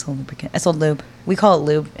lubricants? I sold lube. We call it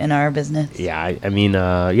lube in our business. Yeah, that's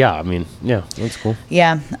cool.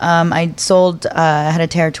 Yeah, I sold. I had a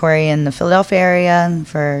territory in the Philadelphia area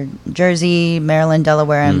for Jersey, Maryland,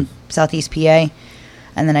 Delaware, and Southeast PA,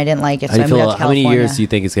 and then I didn't like it, so I moved out to California. How many years do you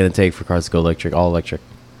think it's going to take for cars to go electric, all electric?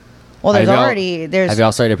 Well, Have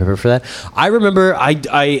y'all started to prepare for that? I remember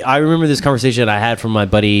this conversation I had from my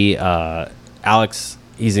buddy Alex.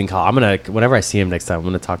 He's in college. Whenever I see him next time, I'm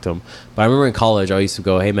gonna talk to him. But I remember in college, I used to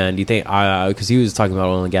go, "Hey man, do you think?" Because he was talking about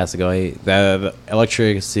oil and gas. I go, "Hey, the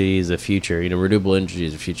electricity is the future. Renewable energy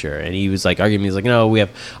is the future." And he was like arguing. He's like, "No, we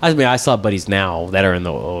have." I still have buddies now that are in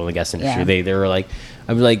the oil and gas industry. Yeah. They were like,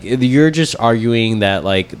 I'm like, you're just arguing that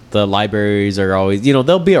like the libraries are always,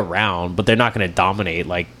 they'll be around, but they're not going to dominate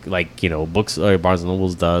like books or Barnes and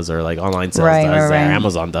Nobles does, or like online sales does, or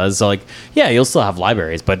Amazon does. So like, yeah, you'll still have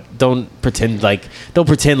libraries, but don't pretend like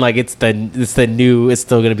it's the new, it's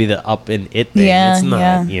still going to be the up and it thing. Yeah, it's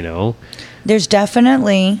not, There's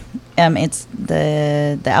definitely it's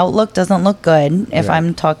the outlook doesn't look good if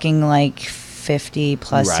I'm talking like 50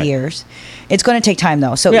 plus years. It's going to take time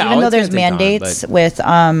though. So even though there's mandates with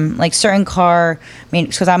like certain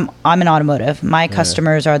because I'm an automotive, my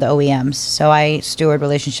customers are the OEMs. So I steward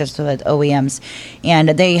relationships with OEMs, and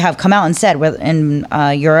they have come out and said in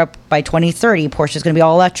Europe by 2030 Porsche is going to be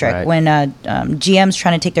all electric. Right. When GM's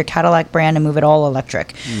trying to take their Cadillac brand and move it all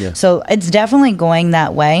electric. Yeah. So it's definitely going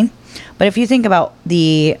that way. But if you think about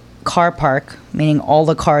the car park, meaning all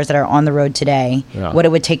the cars that are on the road today, what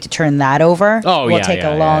it would take to turn that over will take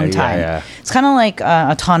a long time. Yeah. It's kind of like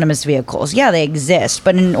autonomous vehicles. Yeah, they exist,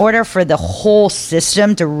 but in order for the whole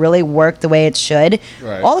system to really work the way it should,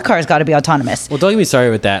 all the cars got to be autonomous. Well, don't get me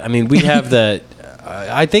started with that. I mean, we have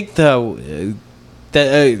I think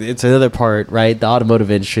it's another part, right? The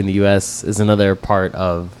automotive industry in the U.S. is another part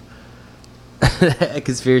of a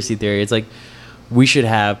conspiracy theory. It's like we should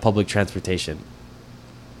have public transportation.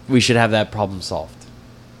 We should have that problem solved.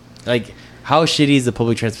 Like, how shitty is the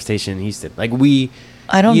public transportation in Houston? Like,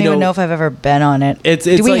 I don't even know if I've ever been on it.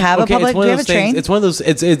 Do we have a public? Do we have a train? It's one of those.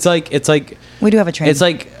 It's like we do have a train. It's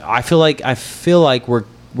like I feel like we're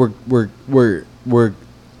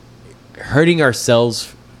hurting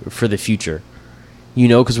ourselves for the future.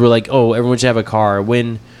 Because we're like, oh, everyone should have a car.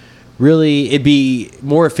 When really it'd be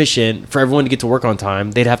more efficient for everyone to get to work on time.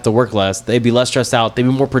 They'd have to work less. They'd be less stressed out. They'd be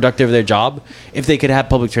more productive at their job if they could have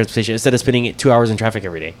public transportation instead of spending 2 hours in traffic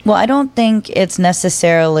every day. Well, I don't think it's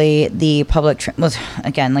necessarily the public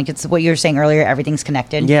again, like it's what you were saying earlier, everything's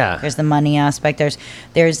connected. Yeah. There's the money aspect.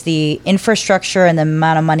 There's the infrastructure and the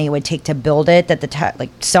amount of money it would take to build it that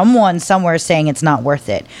someone somewhere is saying it's not worth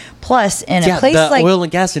it. Plus, in a place like... the oil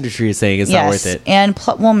and gas industry is saying it's not worth it. And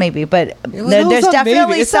maybe, but there's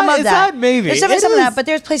definitely some of that. Maybe. There's definitely some of that, but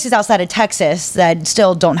there's places outside of Texas that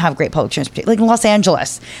still don't have great public transportation, like Los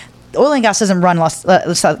Angeles. oil and gas doesn't run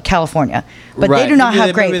California, but they do not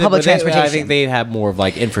have great public transportation. I think they have more of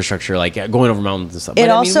like infrastructure, like going over mountains and stuff. It But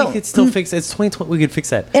also- we could still fix it. It's 2020. We could fix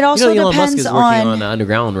that. It also Elon Musk depends is working on- on the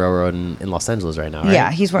underground railroad in Los Angeles right now. Right?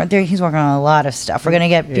 Yeah, he's working on a lot of stuff. We're gonna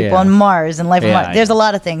get people Yeah. on Mars and life on Yeah, Mars. I There's a know.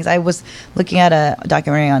 lot of things. I was looking at a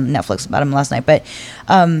documentary on Netflix about him last night, but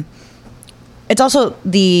it's also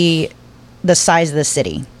the size of the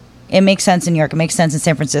city. It makes sense in New York. It makes sense in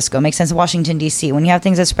San Francisco. It makes sense in Washington, D.C. When you have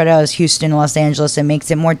things that spread out as Houston, Los Angeles, it makes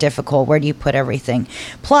it more difficult. Where do you put everything?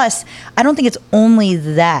 Plus, I don't think it's only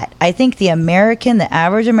that. I think the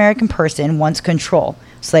average American person wants control.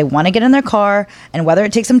 So they want to get in their car, and whether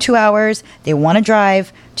it takes them 2 hours, they want to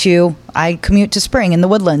drive to, I commute to Spring in the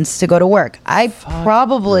Woodlands to go to work. I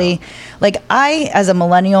as a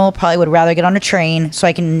millennial, probably would rather get on a train so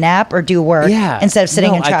I can nap or do work instead of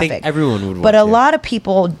sitting in I traffic. think everyone would want But a to. lot of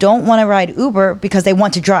people don't want to ride Uber because they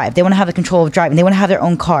want to drive. They want to have the control of driving. They want to have their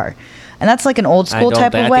own car. And that's like an old school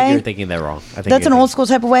type of I way. think you're thinking that wrong. That's an old school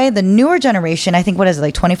type of way. The newer generation, I think, what is it,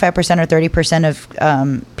 like 25% or 30%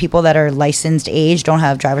 of people that are licensed age don't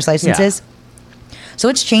have driver's licenses. So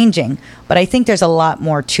it's changing. But I think there's a lot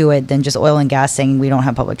more to it than just oil and gas saying we don't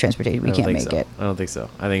have public transportation. We can't make it. I don't think so.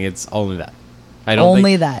 I think it's only that. I don't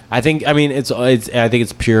Only think, that. I think. I mean, it's. I think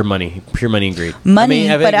it's pure money and greed. Money,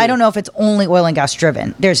 I mean, but I don't know if it's only oil and gas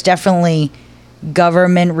driven. There's definitely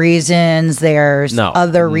government reasons. There's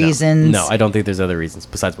other reasons. No, I don't think there's other reasons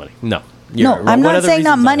besides money. No. I'm not saying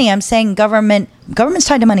not money. I'm saying government. Government's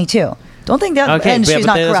tied to money too. Don't think that industry's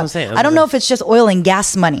not that's what I'm corrupt. saying. I don't know if it's just oil and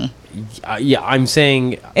gas money. Yeah, I'm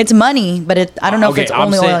saying. It's money, but I don't know if it's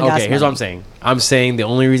only oil and gas money. Here's what I'm saying. I'm saying the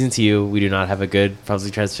only reason to you we do not have a good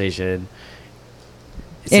public transportation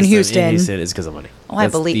in Houston is because of money. Oh,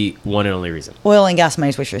 That's I believe the one and only reason. Oil and gas money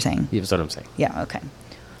is what you're saying. Yeah, that's what I'm saying. Yeah. Okay.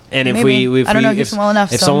 And if Maybe. we, I don't know Houston well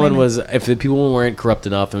enough, if so someone maybe. was, if the people weren't corrupt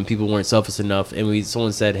enough and people weren't selfish enough, and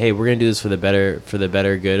someone said, "Hey, we're gonna do this for the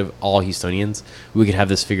better good of all Houstonians," we could have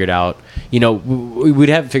this figured out. You know, we'd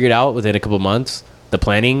have it figured out within a couple of months, the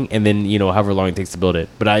planning, and then however long it takes to build it.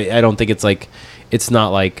 But I don't think it's like, it's not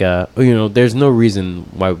like there's no reason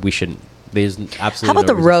why we shouldn't. There's absolutely. How about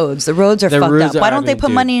the roads? The roads are fucked up. Why don't they put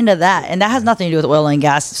dude. money into that? And that has nothing to do with oil and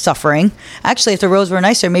gas suffering. Actually, if the roads were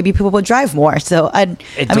nicer, maybe people would drive more. So I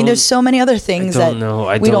mean, there's so many other things that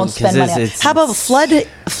we don't spend money on. How about flood?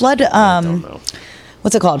 I don't know.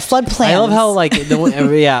 What's it called? Flood plans. I love how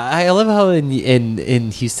I love how in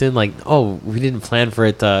Houston, like, oh, we didn't plan for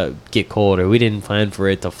it to get cold, or we didn't plan for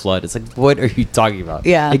it to flood. It's like, what are you talking about?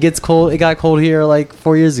 Yeah. It gets cold. It got cold here like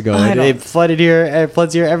 4 years ago. It flooded here. It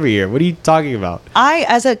floods here every year. What are you talking about?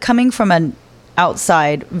 Coming from an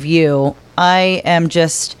outside view, I'm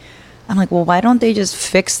like, well, why don't they just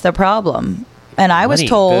fix the problem? And I was Money.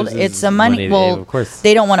 told There's it's the money. Well, of course.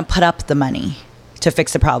 they don't want to put up the money to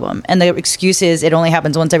fix the problem. And the excuse is it only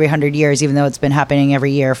happens once every 100 years, even though it's been happening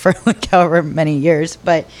every year for like however many years.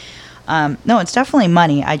 But no, it's definitely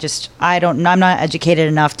money. I'm not educated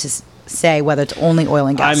enough to say whether it's only oil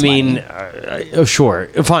and gas money. Sure,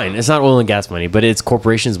 fine. It's not oil and gas money, but it's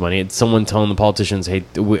corporations' money. It's someone telling the politicians, "Hey,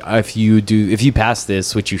 if you pass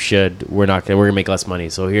this, which you should, we're gonna make less money.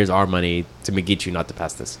 So here's our money to get you not to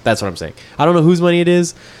pass this." That's what I'm saying. I don't know whose money it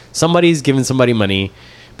is. Somebody's giving somebody money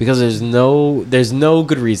because there's no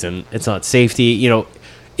good reason. It's not safety.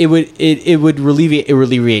 It would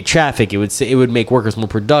alleviate traffic. It would make workers more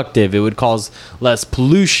productive. It would cause less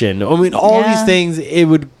pollution. I mean, all these things. It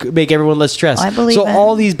would make everyone less stressed. I believe so. it.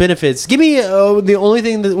 All these benefits. Give me the only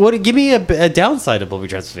thing give me a downside of public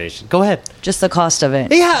transportation. Go ahead. Just the cost of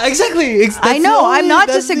it. Yeah, exactly. I know. I'm not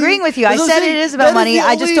disagreeing with you. I said it is about money.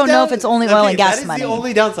 I just don't know if it's only oil and gas money. The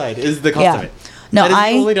only downside is the cost of it. No, that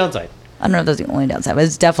is the only downside. I don't know if that's the only downside, but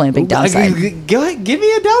it's definitely a big downside. Go ahead, give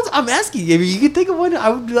me a downside. I'm asking you. You can think of one.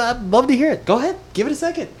 I'd love to hear it. Go ahead. Give it a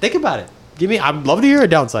second. Think about it. I'd love to hear a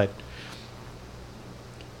downside.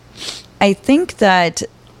 I think that,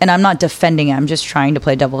 and I'm not defending it, I'm just trying to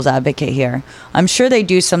play devil's advocate here. I'm sure they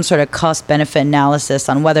do some sort of cost-benefit analysis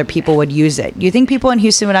on whether people would use it. Do you think people in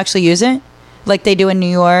Houston would actually use it? Like they do in New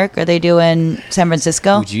York or they do in San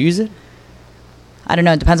Francisco? Would you use it? I don't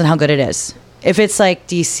know. It depends on how good it is. If it's like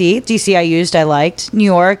DC I liked. New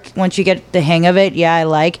York, once you get the hang of it, I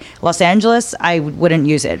like. Los Angeles, I wouldn't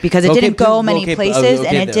use it because it didn't go many places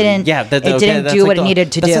and it didn't do what it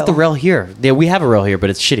needed to do. That's like the rail here. Yeah, we have a rail here,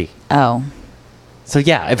 but it's shitty. Oh. So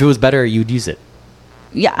yeah, if it was better, you'd use it.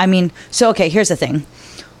 Yeah, I mean, so okay, here's the thing.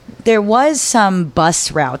 There was some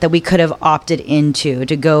bus route that we could have opted into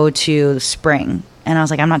to go to Spring. And I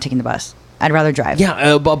was like, I'm not taking the bus. I'd rather drive.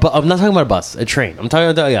 Yeah, but I'm not talking about a bus, a train. I'm talking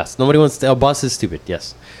about, yes. Nobody wants a bus is stupid,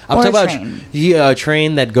 yes. I'm Or talking a about train. A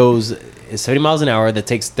train that goes is 70 miles an hour. That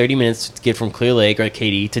takes 30 minutes to get from Clear Lake or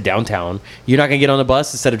Katy to downtown. You're not gonna get on a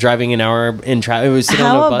bus instead of driving an hour in traffic.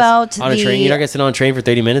 How about on a train? You're not gonna sit on a train for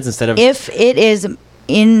 30 minutes instead of. If it is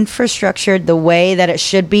infrastructured the way that it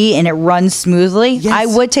should be and it runs smoothly, Yes. I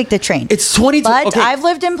would take the train. It's 22. But Okay. I've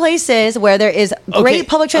lived in places where there is great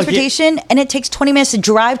public transportation and it takes 20 minutes to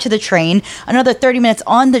drive to the train, another 30 minutes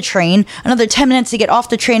on the train, another 10 minutes to get off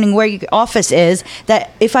the train and where your office is,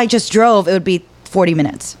 that if I just drove, it would be 40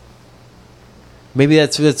 minutes. Maybe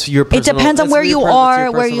that's your personal. It depends on that's where you that's are,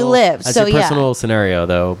 your where you personal- live. That's So, your yeah. personal scenario,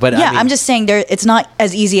 though. But Yeah, I mean, I'm just saying it's not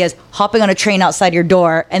as easy as hopping on a train outside your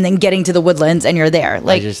door and then getting to the Woodlands and you're there. I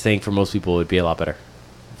Like just think for most people, it would be a lot better.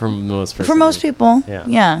 For most people, Yeah.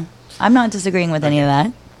 yeah. I'm not disagreeing with any of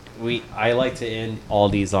that. I like to end all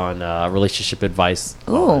these on relationship advice.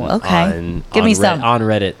 Ooh, okay. Give me some. On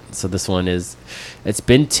Reddit. So this one is, it's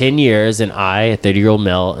been 10 years and I, a 30-year-old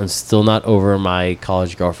male, am still not over my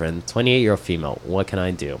college girlfriend, 28-year-old female. What can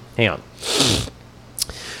I do? Hang on.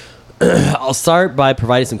 I'll start by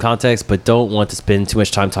providing some context, but don't want to spend too much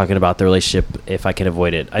time talking about the relationship if I can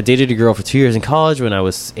avoid it. I dated a girl for 2 years in college when I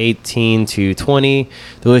was 18 to 20.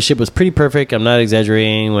 The relationship was pretty perfect. I'm not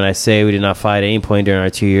exaggerating when I say we did not fight at any point during our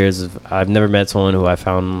 2 years. I've never met someone who I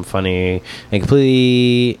found funny and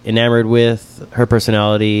completely enamored with her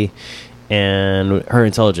personality and her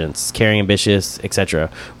intelligence, caring, ambitious, etc.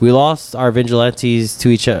 We lost our vigilantes to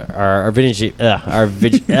each other, our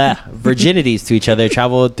virginities to each other.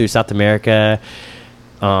 Traveled through South America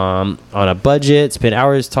on a budget. Spent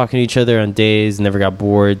hours talking to each other on days. Never got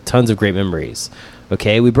bored. Tons of great memories.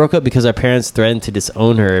 Okay, we broke up because our parents threatened to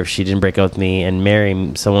disown her if she didn't break up with me and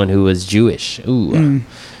marry someone who was Jewish. Ooh,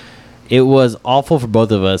 it was awful for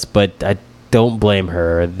both of us, but I don't blame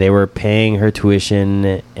her. They were paying her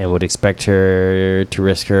tuition and would expect her to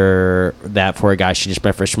risk that for a guy she just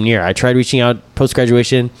met freshman year. I tried reaching out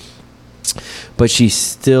post-graduation, but she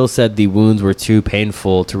still said the wounds were too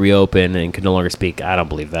painful to reopen and could no longer speak. I don't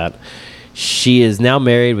believe that. She is now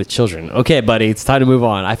married with children. Okay, buddy, it's time to move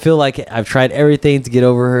on. I feel like I've tried everything to get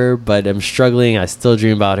over her, but I'm struggling. I still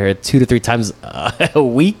dream about her 2 to 3 times a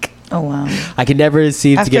week. Oh, wow. I can never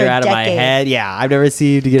seem to After get her a out of my decade. head. Yeah, I've never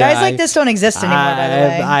seemed to get her Guys like this don't exist anymore, by the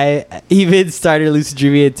way. I even started lucid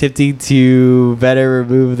dreaming and attempting to better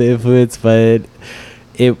remove the influence, but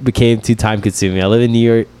it became too time consuming. I live in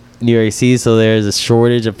New York City, so there's a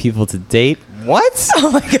shortage of people to date. What?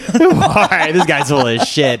 Oh, my God. All right, this guy's full of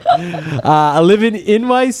shit. I live in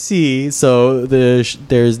NYC, so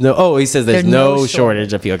there's no. Oh, he says there's no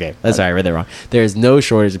shortage of people. Okay, that's sorry, I read that wrong. There's no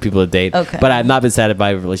shortage of people to date. Okay. But I've not been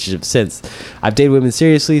satisfied with relationships since. I've dated women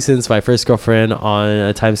seriously since my first girlfriend on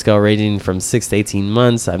a time scale ranging from 6 to 18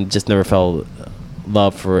 months. I've just never felt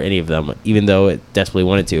love for any of them, even though it desperately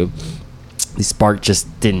wanted to. The spark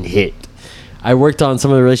just didn't hit. I worked on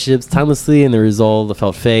some of the relationships timelessly, and the result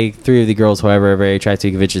felt fake. 3 of the girls, however, are very attractive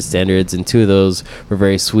to convention standards, and 2 of those were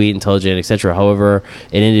very sweet, intelligent, etc. However,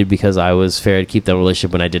 it ended because I was fair to keep that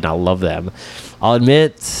relationship when I did not love them. I'll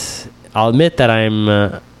admit that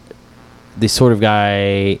I'm the sort of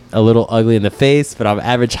guy a little ugly in the face, but I'm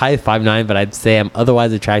average height, 5'9", but I'd say I'm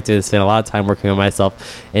otherwise attractive and spend a lot of time working on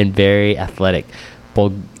myself and very athletic.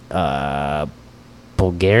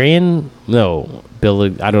 Bulgarian? No. I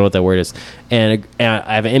don't know what that word is. And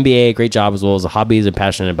I have an MBA, a great job, as well as the hobbies I'm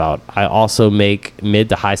passionate about. I also make mid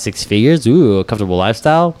to high 6 figures. Ooh, a comfortable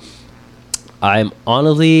lifestyle. I'm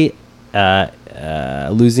honestly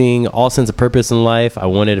losing all sense of purpose in life. I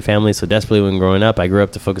wanted a family so desperately when growing up. I grew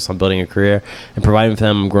up to focus on building a career and providing for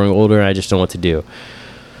them. I'm growing older and I just don't know what to do.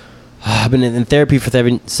 I've been in therapy for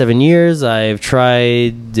 7 years. I've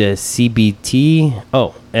tried CBT.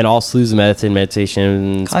 Oh, and all slews of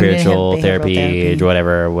meditation, spiritual therapy,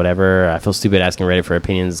 whatever. I feel stupid asking Reddit for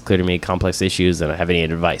opinions. It's clear to me complex issues, and I have any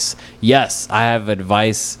advice. Yes, I have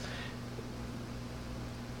advice.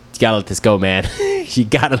 You gotta let this go, man. You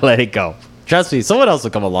gotta let it go. Trust me, someone else will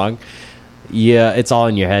come along. Yeah, it's all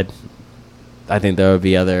in your head. I think there would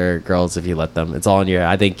be other girls if you let them. It's all in your.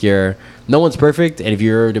 I think no one's perfect, and if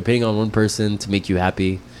you're depending on one person to make you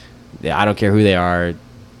happy, I don't care who they are.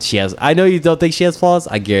 I know you don't think she has flaws.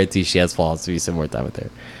 I guarantee she has flaws. So you spend more time with her.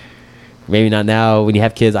 Maybe not now when you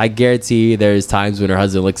have kids. I guarantee there's times when her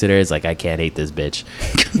husband looks at her, it's like, I can't hate this bitch.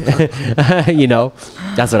 You know,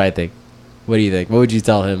 that's what I think. What do you think? What would you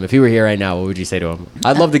tell him if he were here right now? What would you say to him?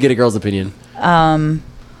 I'd love to get a girl's opinion.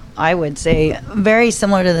 I would say very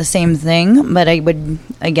similar to the same thing, but I would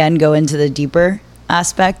again go into the deeper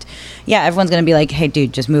aspect. Yeah, everyone's going to be like, hey,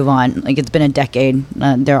 dude, just move on. Like, it's been a decade.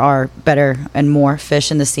 There are better and more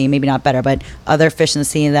fish in the sea. Maybe not better, but other fish in the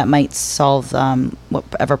sea that might solve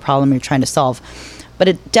whatever problem you're trying to solve. But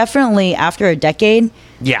it definitely, after a decade,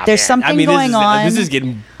 Yeah, there's man. something going on. This is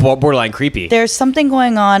getting borderline creepy. There's something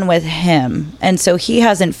going on with him, and so he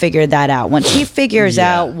hasn't figured that out. Once he figures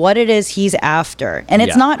out what it is he's after, and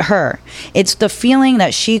it's not her, it's the feeling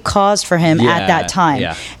that she caused for him at that time.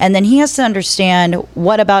 Yeah. And then he has to understand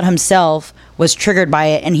what about himself was triggered by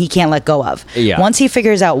it and he can't let go of. Yeah. Once he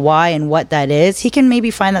figures out why and what that is, he can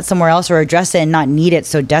maybe find that somewhere else or address it and not need it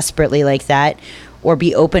so desperately like that, or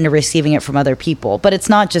be open to receiving it from other people. But it's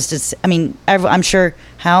not just, I'm sure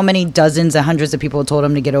how many dozens and hundreds of people told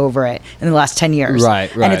him to get over it in the last 10 years.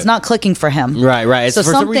 Right. And it's not clicking for him. Right. It's So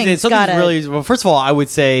for some reason, something's gotta... really, well, first of all, I would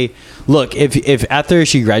say, look, if after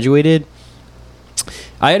she graduated,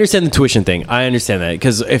 I understand the tuition thing. I understand that,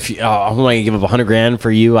 because if I'm going to give up $100,000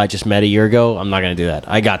 for you, I just met a year ago, I'm not going to do that.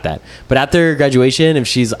 I got that. But after graduation, if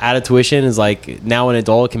she's out of tuition, is like now an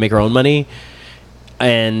adult, can make her own money,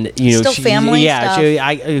 and Still family stuff.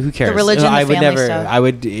 Who cares? The religion, I the would family never.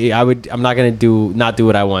 stuff. I'm not gonna do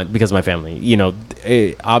what I want because of my family.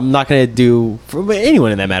 I'm not gonna do for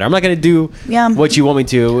anyone in that matter. I'm not gonna do what you want me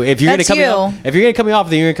to. If you're That's gonna cut me off,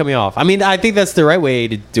 then you're gonna cut me off. I mean, I think that's the right way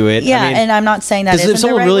to do it. Yeah, I mean, and I'm not saying that if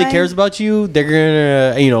someone really way. cares about you, they're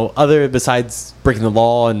gonna, other besides breaking the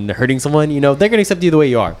law and hurting someone, they're gonna accept you the way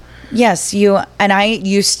you are. Yes, and I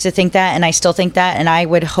used to think that, and I still think that, and I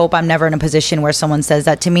would hope I'm never in a position where someone says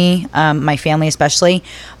that to me, my family especially.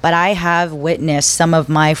 But I have witnessed some of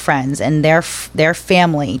my friends and their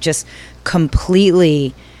family just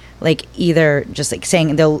completely, like, either just like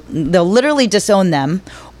saying they'll literally disown them,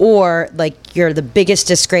 or like you're the biggest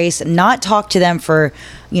disgrace, not talk to them for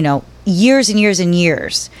years and years and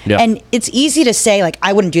years. Yeah. And it's easy to say, like,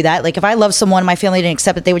 I wouldn't do that. Like, if I love someone, my family didn't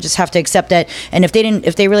accept it, they would just have to accept it. And if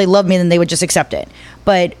they really loved me, then they would just accept it.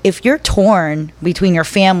 But if you're torn between your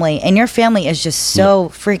family, and your family is just so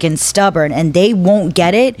freaking stubborn and they won't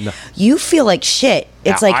get it, you feel like shit.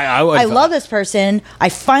 It's like, I love this person. I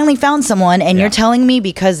finally found someone, and you're telling me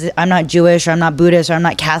because I'm not Jewish, or I'm not Buddhist, or I'm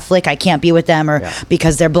not Catholic, I can't be with them, or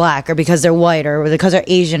because they're black, or because they're white, or because they're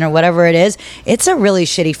Asian, or whatever it is. It's a really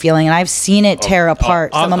shitty feeling, and I've seen it tear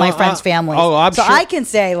apart some of my friends' families. I'm so sure. I can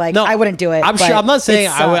say, like, I wouldn't do it. I'm sure. I'm not saying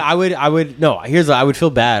I would. No, I would feel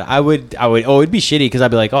bad. I would. It'd be shitty because I'd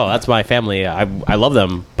be like, oh, that's my family. I love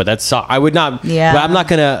them, but I would not. Yeah. But I'm not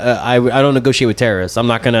gonna. I don't negotiate with terrorists. I'm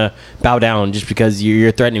not gonna bow down just because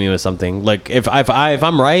you're threatening me with something. Like if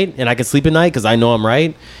I'm right and I can sleep at night because I know I'm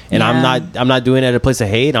right, and I'm not doing it at a place of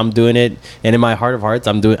hate. I'm doing it, and in my heart of hearts,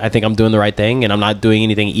 I think I'm doing the right thing, and I'm not doing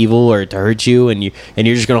anything evil or to hurt you, and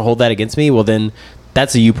you're just gonna hold that against me. Well, then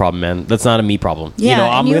that's a you problem, man. That's not a me problem. Yeah,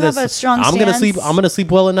 I'm gonna have a strong I'm gonna sleep. I'm gonna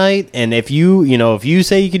sleep well at night. And if you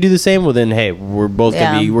say you could do the same, well then hey, we're both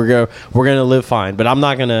gonna be we're gonna live fine. But I'm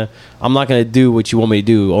not gonna do what you want me to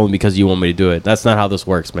do only because you want me to do it. That's not how this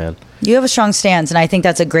works, man. You have a strong stance, and I think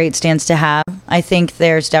that's a great stance to have. I think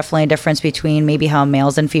there's definitely a difference between maybe how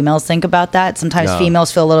males and females think about that. Sometimes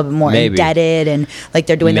females feel a little bit more indebted and like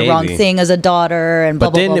they're doing the wrong thing as a daughter, and blah,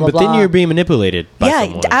 blah, blah, blah, But then you're being manipulated by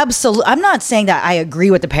someone. Absolutely. I'm not saying that I agree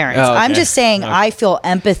with the parents. Oh, okay. I'm just saying I feel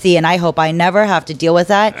empathy, and I hope I never have to deal with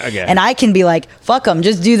that. Okay. And I can be like, fuck them,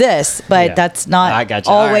 just do this. But that's not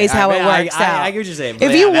always how it works out. I get what you're saying.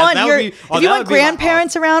 If you want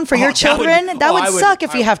grandparents around for your children, that would suck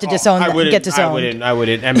if you have to disown get disowned. I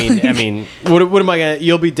wouldn't. I mean, what am I gonna?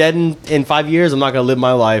 You'll be dead in 5 years. I'm not gonna live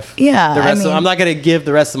my life. Yeah, I'm not gonna give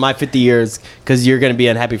the rest of my 50 years because you're gonna be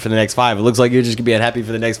unhappy for the next 5. It looks like you're just gonna be unhappy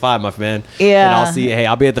for the next 5, my man. Yeah. And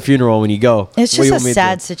I'll be at the funeral when you go. It's just a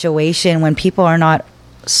sad situation when people are not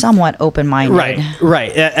somewhat open-minded.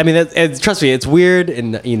 Right. I mean, trust me, it's weird,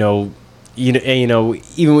 and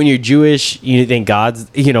even when you're Jewish, you think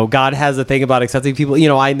God has a thing about accepting people.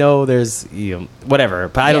 I know there's whatever,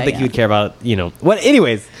 but I don't think you would care about what.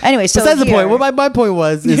 Anyways, so that's the point. What my point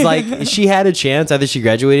was is like she had a chance after she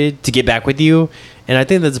graduated to get back with you, and I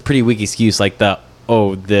think that's a pretty weak excuse. Like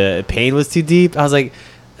the pain was too deep. I was like,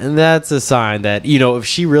 and that's a sign that if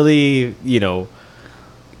she really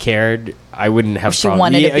cared, I wouldn't have she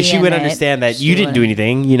wanted to be she in would it. understand that you didn't do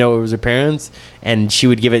anything. It was her parents, and she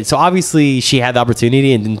would give it. So obviously she had the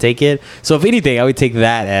opportunity and didn't take it. So if anything, I would take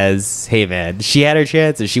that as, hey man, she had her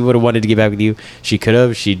chance. If she would have wanted to get back with you, she could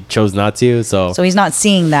have. She chose not to. So he's not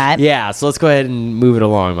seeing that. Yeah. So let's go ahead and move it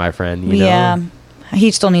along, my friend. He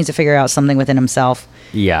still needs to figure out something within himself.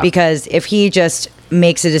 Yeah. Because if he just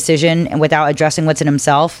makes a decision and without addressing what's in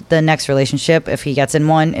himself, the next relationship, if he gets in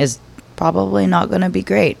one, is probably not going to be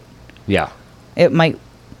great. Yeah. It might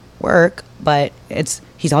work, but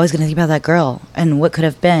he's always going to think about that girl and what could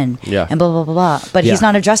have been. Yeah. And blah, blah, blah, blah. But he's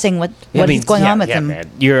not addressing what is going on with him. Man.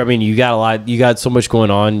 You got a lot. You got so much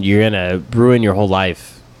going on. You're going to ruin your whole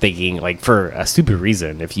life thinking, like, for a stupid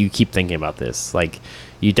reason if you keep thinking about this. Like,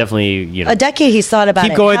 you definitely, you know, A decade he's thought about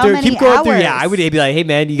keep it. going How through, many keep going through. hours? Yeah, I would be like, hey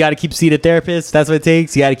man, you got to keep seeing a therapist. If that's what it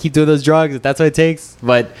takes. You got to keep doing those drugs. If that's what it takes.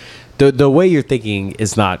 But the way you're thinking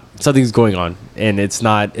is not, something's going on, and it's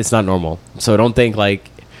not normal. So don't think like,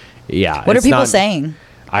 yeah. What are it's people not- saying?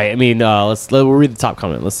 I mean, we'll read the top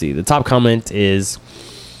comment. Let's see. The top comment is,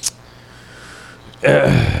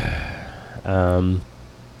 you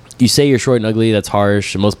say you're short and ugly. That's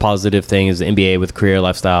harsh. The most positive thing is the MBA with career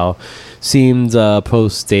lifestyle. Seems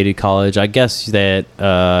post-dated college. I guess that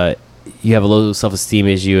you have a low self-esteem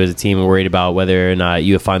issue as a team and worried about whether or not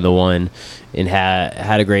you find the one, and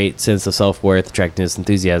had a great sense of self-worth, attractiveness,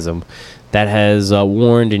 enthusiasm. That has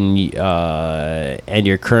warned, and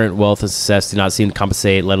your current wealth and success do not seem to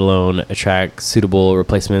compensate, let alone attract suitable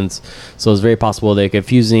replacements. So it's very possible they're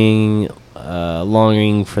confusing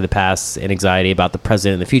longing for the past and anxiety about the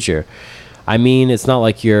present and the future. I mean, it's not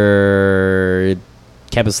like your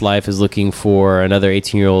campus life is looking for another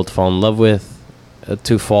 18-year-old to fall in love with,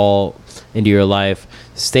 to fall into your life.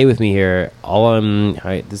 Stay with me here.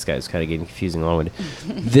 This guy's kind of getting confusing along with it.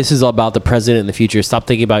 This is all about the present and the future. Stop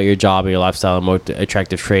thinking about your job and your lifestyle and more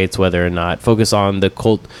attractive traits, whether or not. Focus on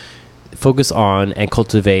and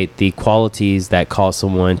cultivate the qualities that cause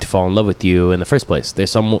someone to fall in love with you in the first place.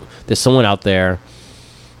 There's someone out there.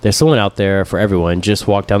 There's someone out there for everyone. Just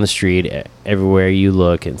walk down the street everywhere you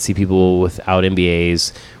look and see people without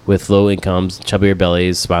MBAs, with low incomes, chubbier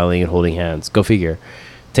bellies, smiling and holding hands. Go figure.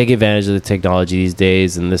 Take advantage of the technology these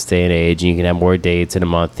days in this day and age, and you can have more dates in a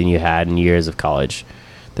month than you had in years of college.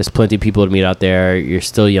 There's plenty of people to meet out there. You're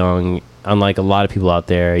still young. Unlike a lot of people out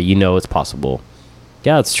there, you know it's possible.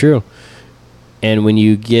 Yeah, it's true. And when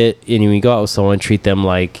you go out with someone, treat them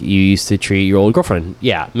like you used to treat your old girlfriend.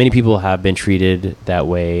 Yeah, many people have been treated that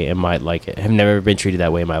way and might like it. Have never been treated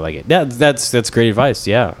that way and might like it. Yeah, that's great advice.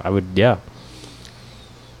 Yeah, I would. Yeah.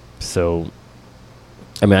 So,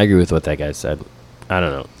 I mean, I agree with what that guy said. I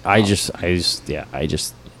don't know. I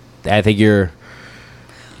think your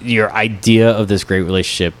idea of this great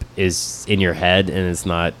relationship is in your head, and it's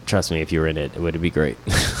not. Trust me, if you were in it, it would be great.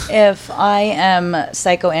 If I am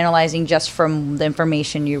psychoanalyzing just from the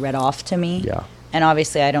information you read off to me, Yeah. and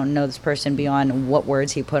obviously I don't know this person beyond what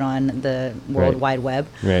words he put on the World Wide Web.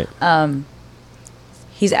 Right.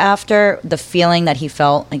 He's after the feeling that he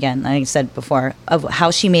felt, again, like I said before, of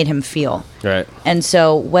how she made him feel. Right. And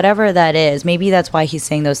so whatever that is, maybe that's why he's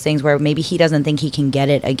saying those things where maybe he doesn't think he can get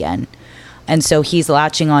it again. And so he's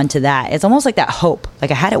latching on to that. It's almost like that hope.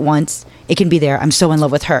 Like, I had it once. It can be there. I'm so in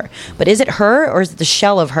love with her. But is it her, or is it the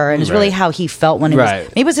shell of her? And it's really how he felt when it was.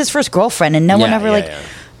 Maybe it was his first girlfriend, and no one ever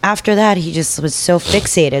after that, he just was so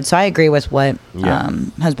fixated. So I agree with what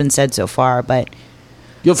has been said so far. But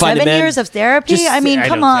You'll find 7 years of therapy?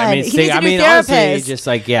 Come on. He needs a new therapist. Honestly, just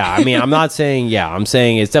like, I'm not saying, I'm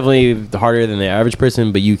saying it's definitely harder than the average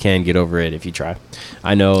person, but you can get over it if you try.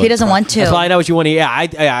 I know. He doesn't want to. That's why I know what you want to.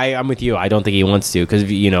 Yeah, I'm with you. I don't think he wants to,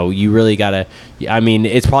 because, you really got to,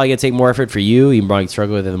 it's probably going to take more effort for you. You probably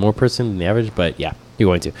struggle with it more person than the average, but yeah, you're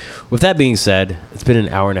going to. With that being said, it's been an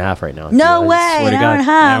hour and a half right now. No way. An hour and a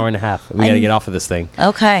half. An hour and a half. We got to get off of this thing.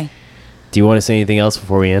 Okay. Do you want to say anything else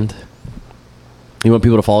before we end? You want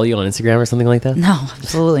people to follow you on Instagram or something like that? No,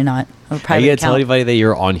 absolutely not. Are you going to tell anybody that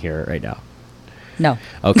you're on here right now? No.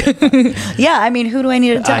 Okay. Yeah, who do I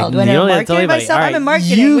need to tell? Do I need to market myself? Right. I'm in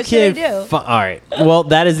marketing. What should I do? All right. Well,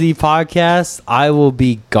 that is the podcast. I will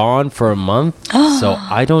be gone for a month, so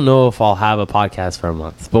I don't know if I'll have a podcast for a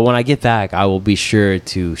month. But when I get back, I will be sure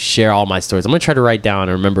to share all my stories. I'm going to try to write down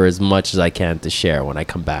and remember as much as I can to share when I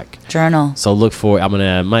come back. Journal. So look for.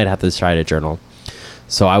 Might have to try to journal.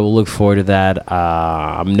 So I will look forward to that.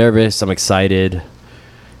 I'm nervous. I'm excited.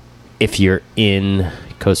 If you're in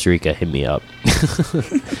Costa Rica, hit me up.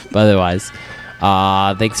 But otherwise,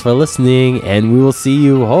 thanks for listening, and we will see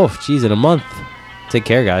you, in a month. Take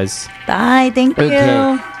care, guys. Bye. Thank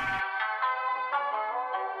you.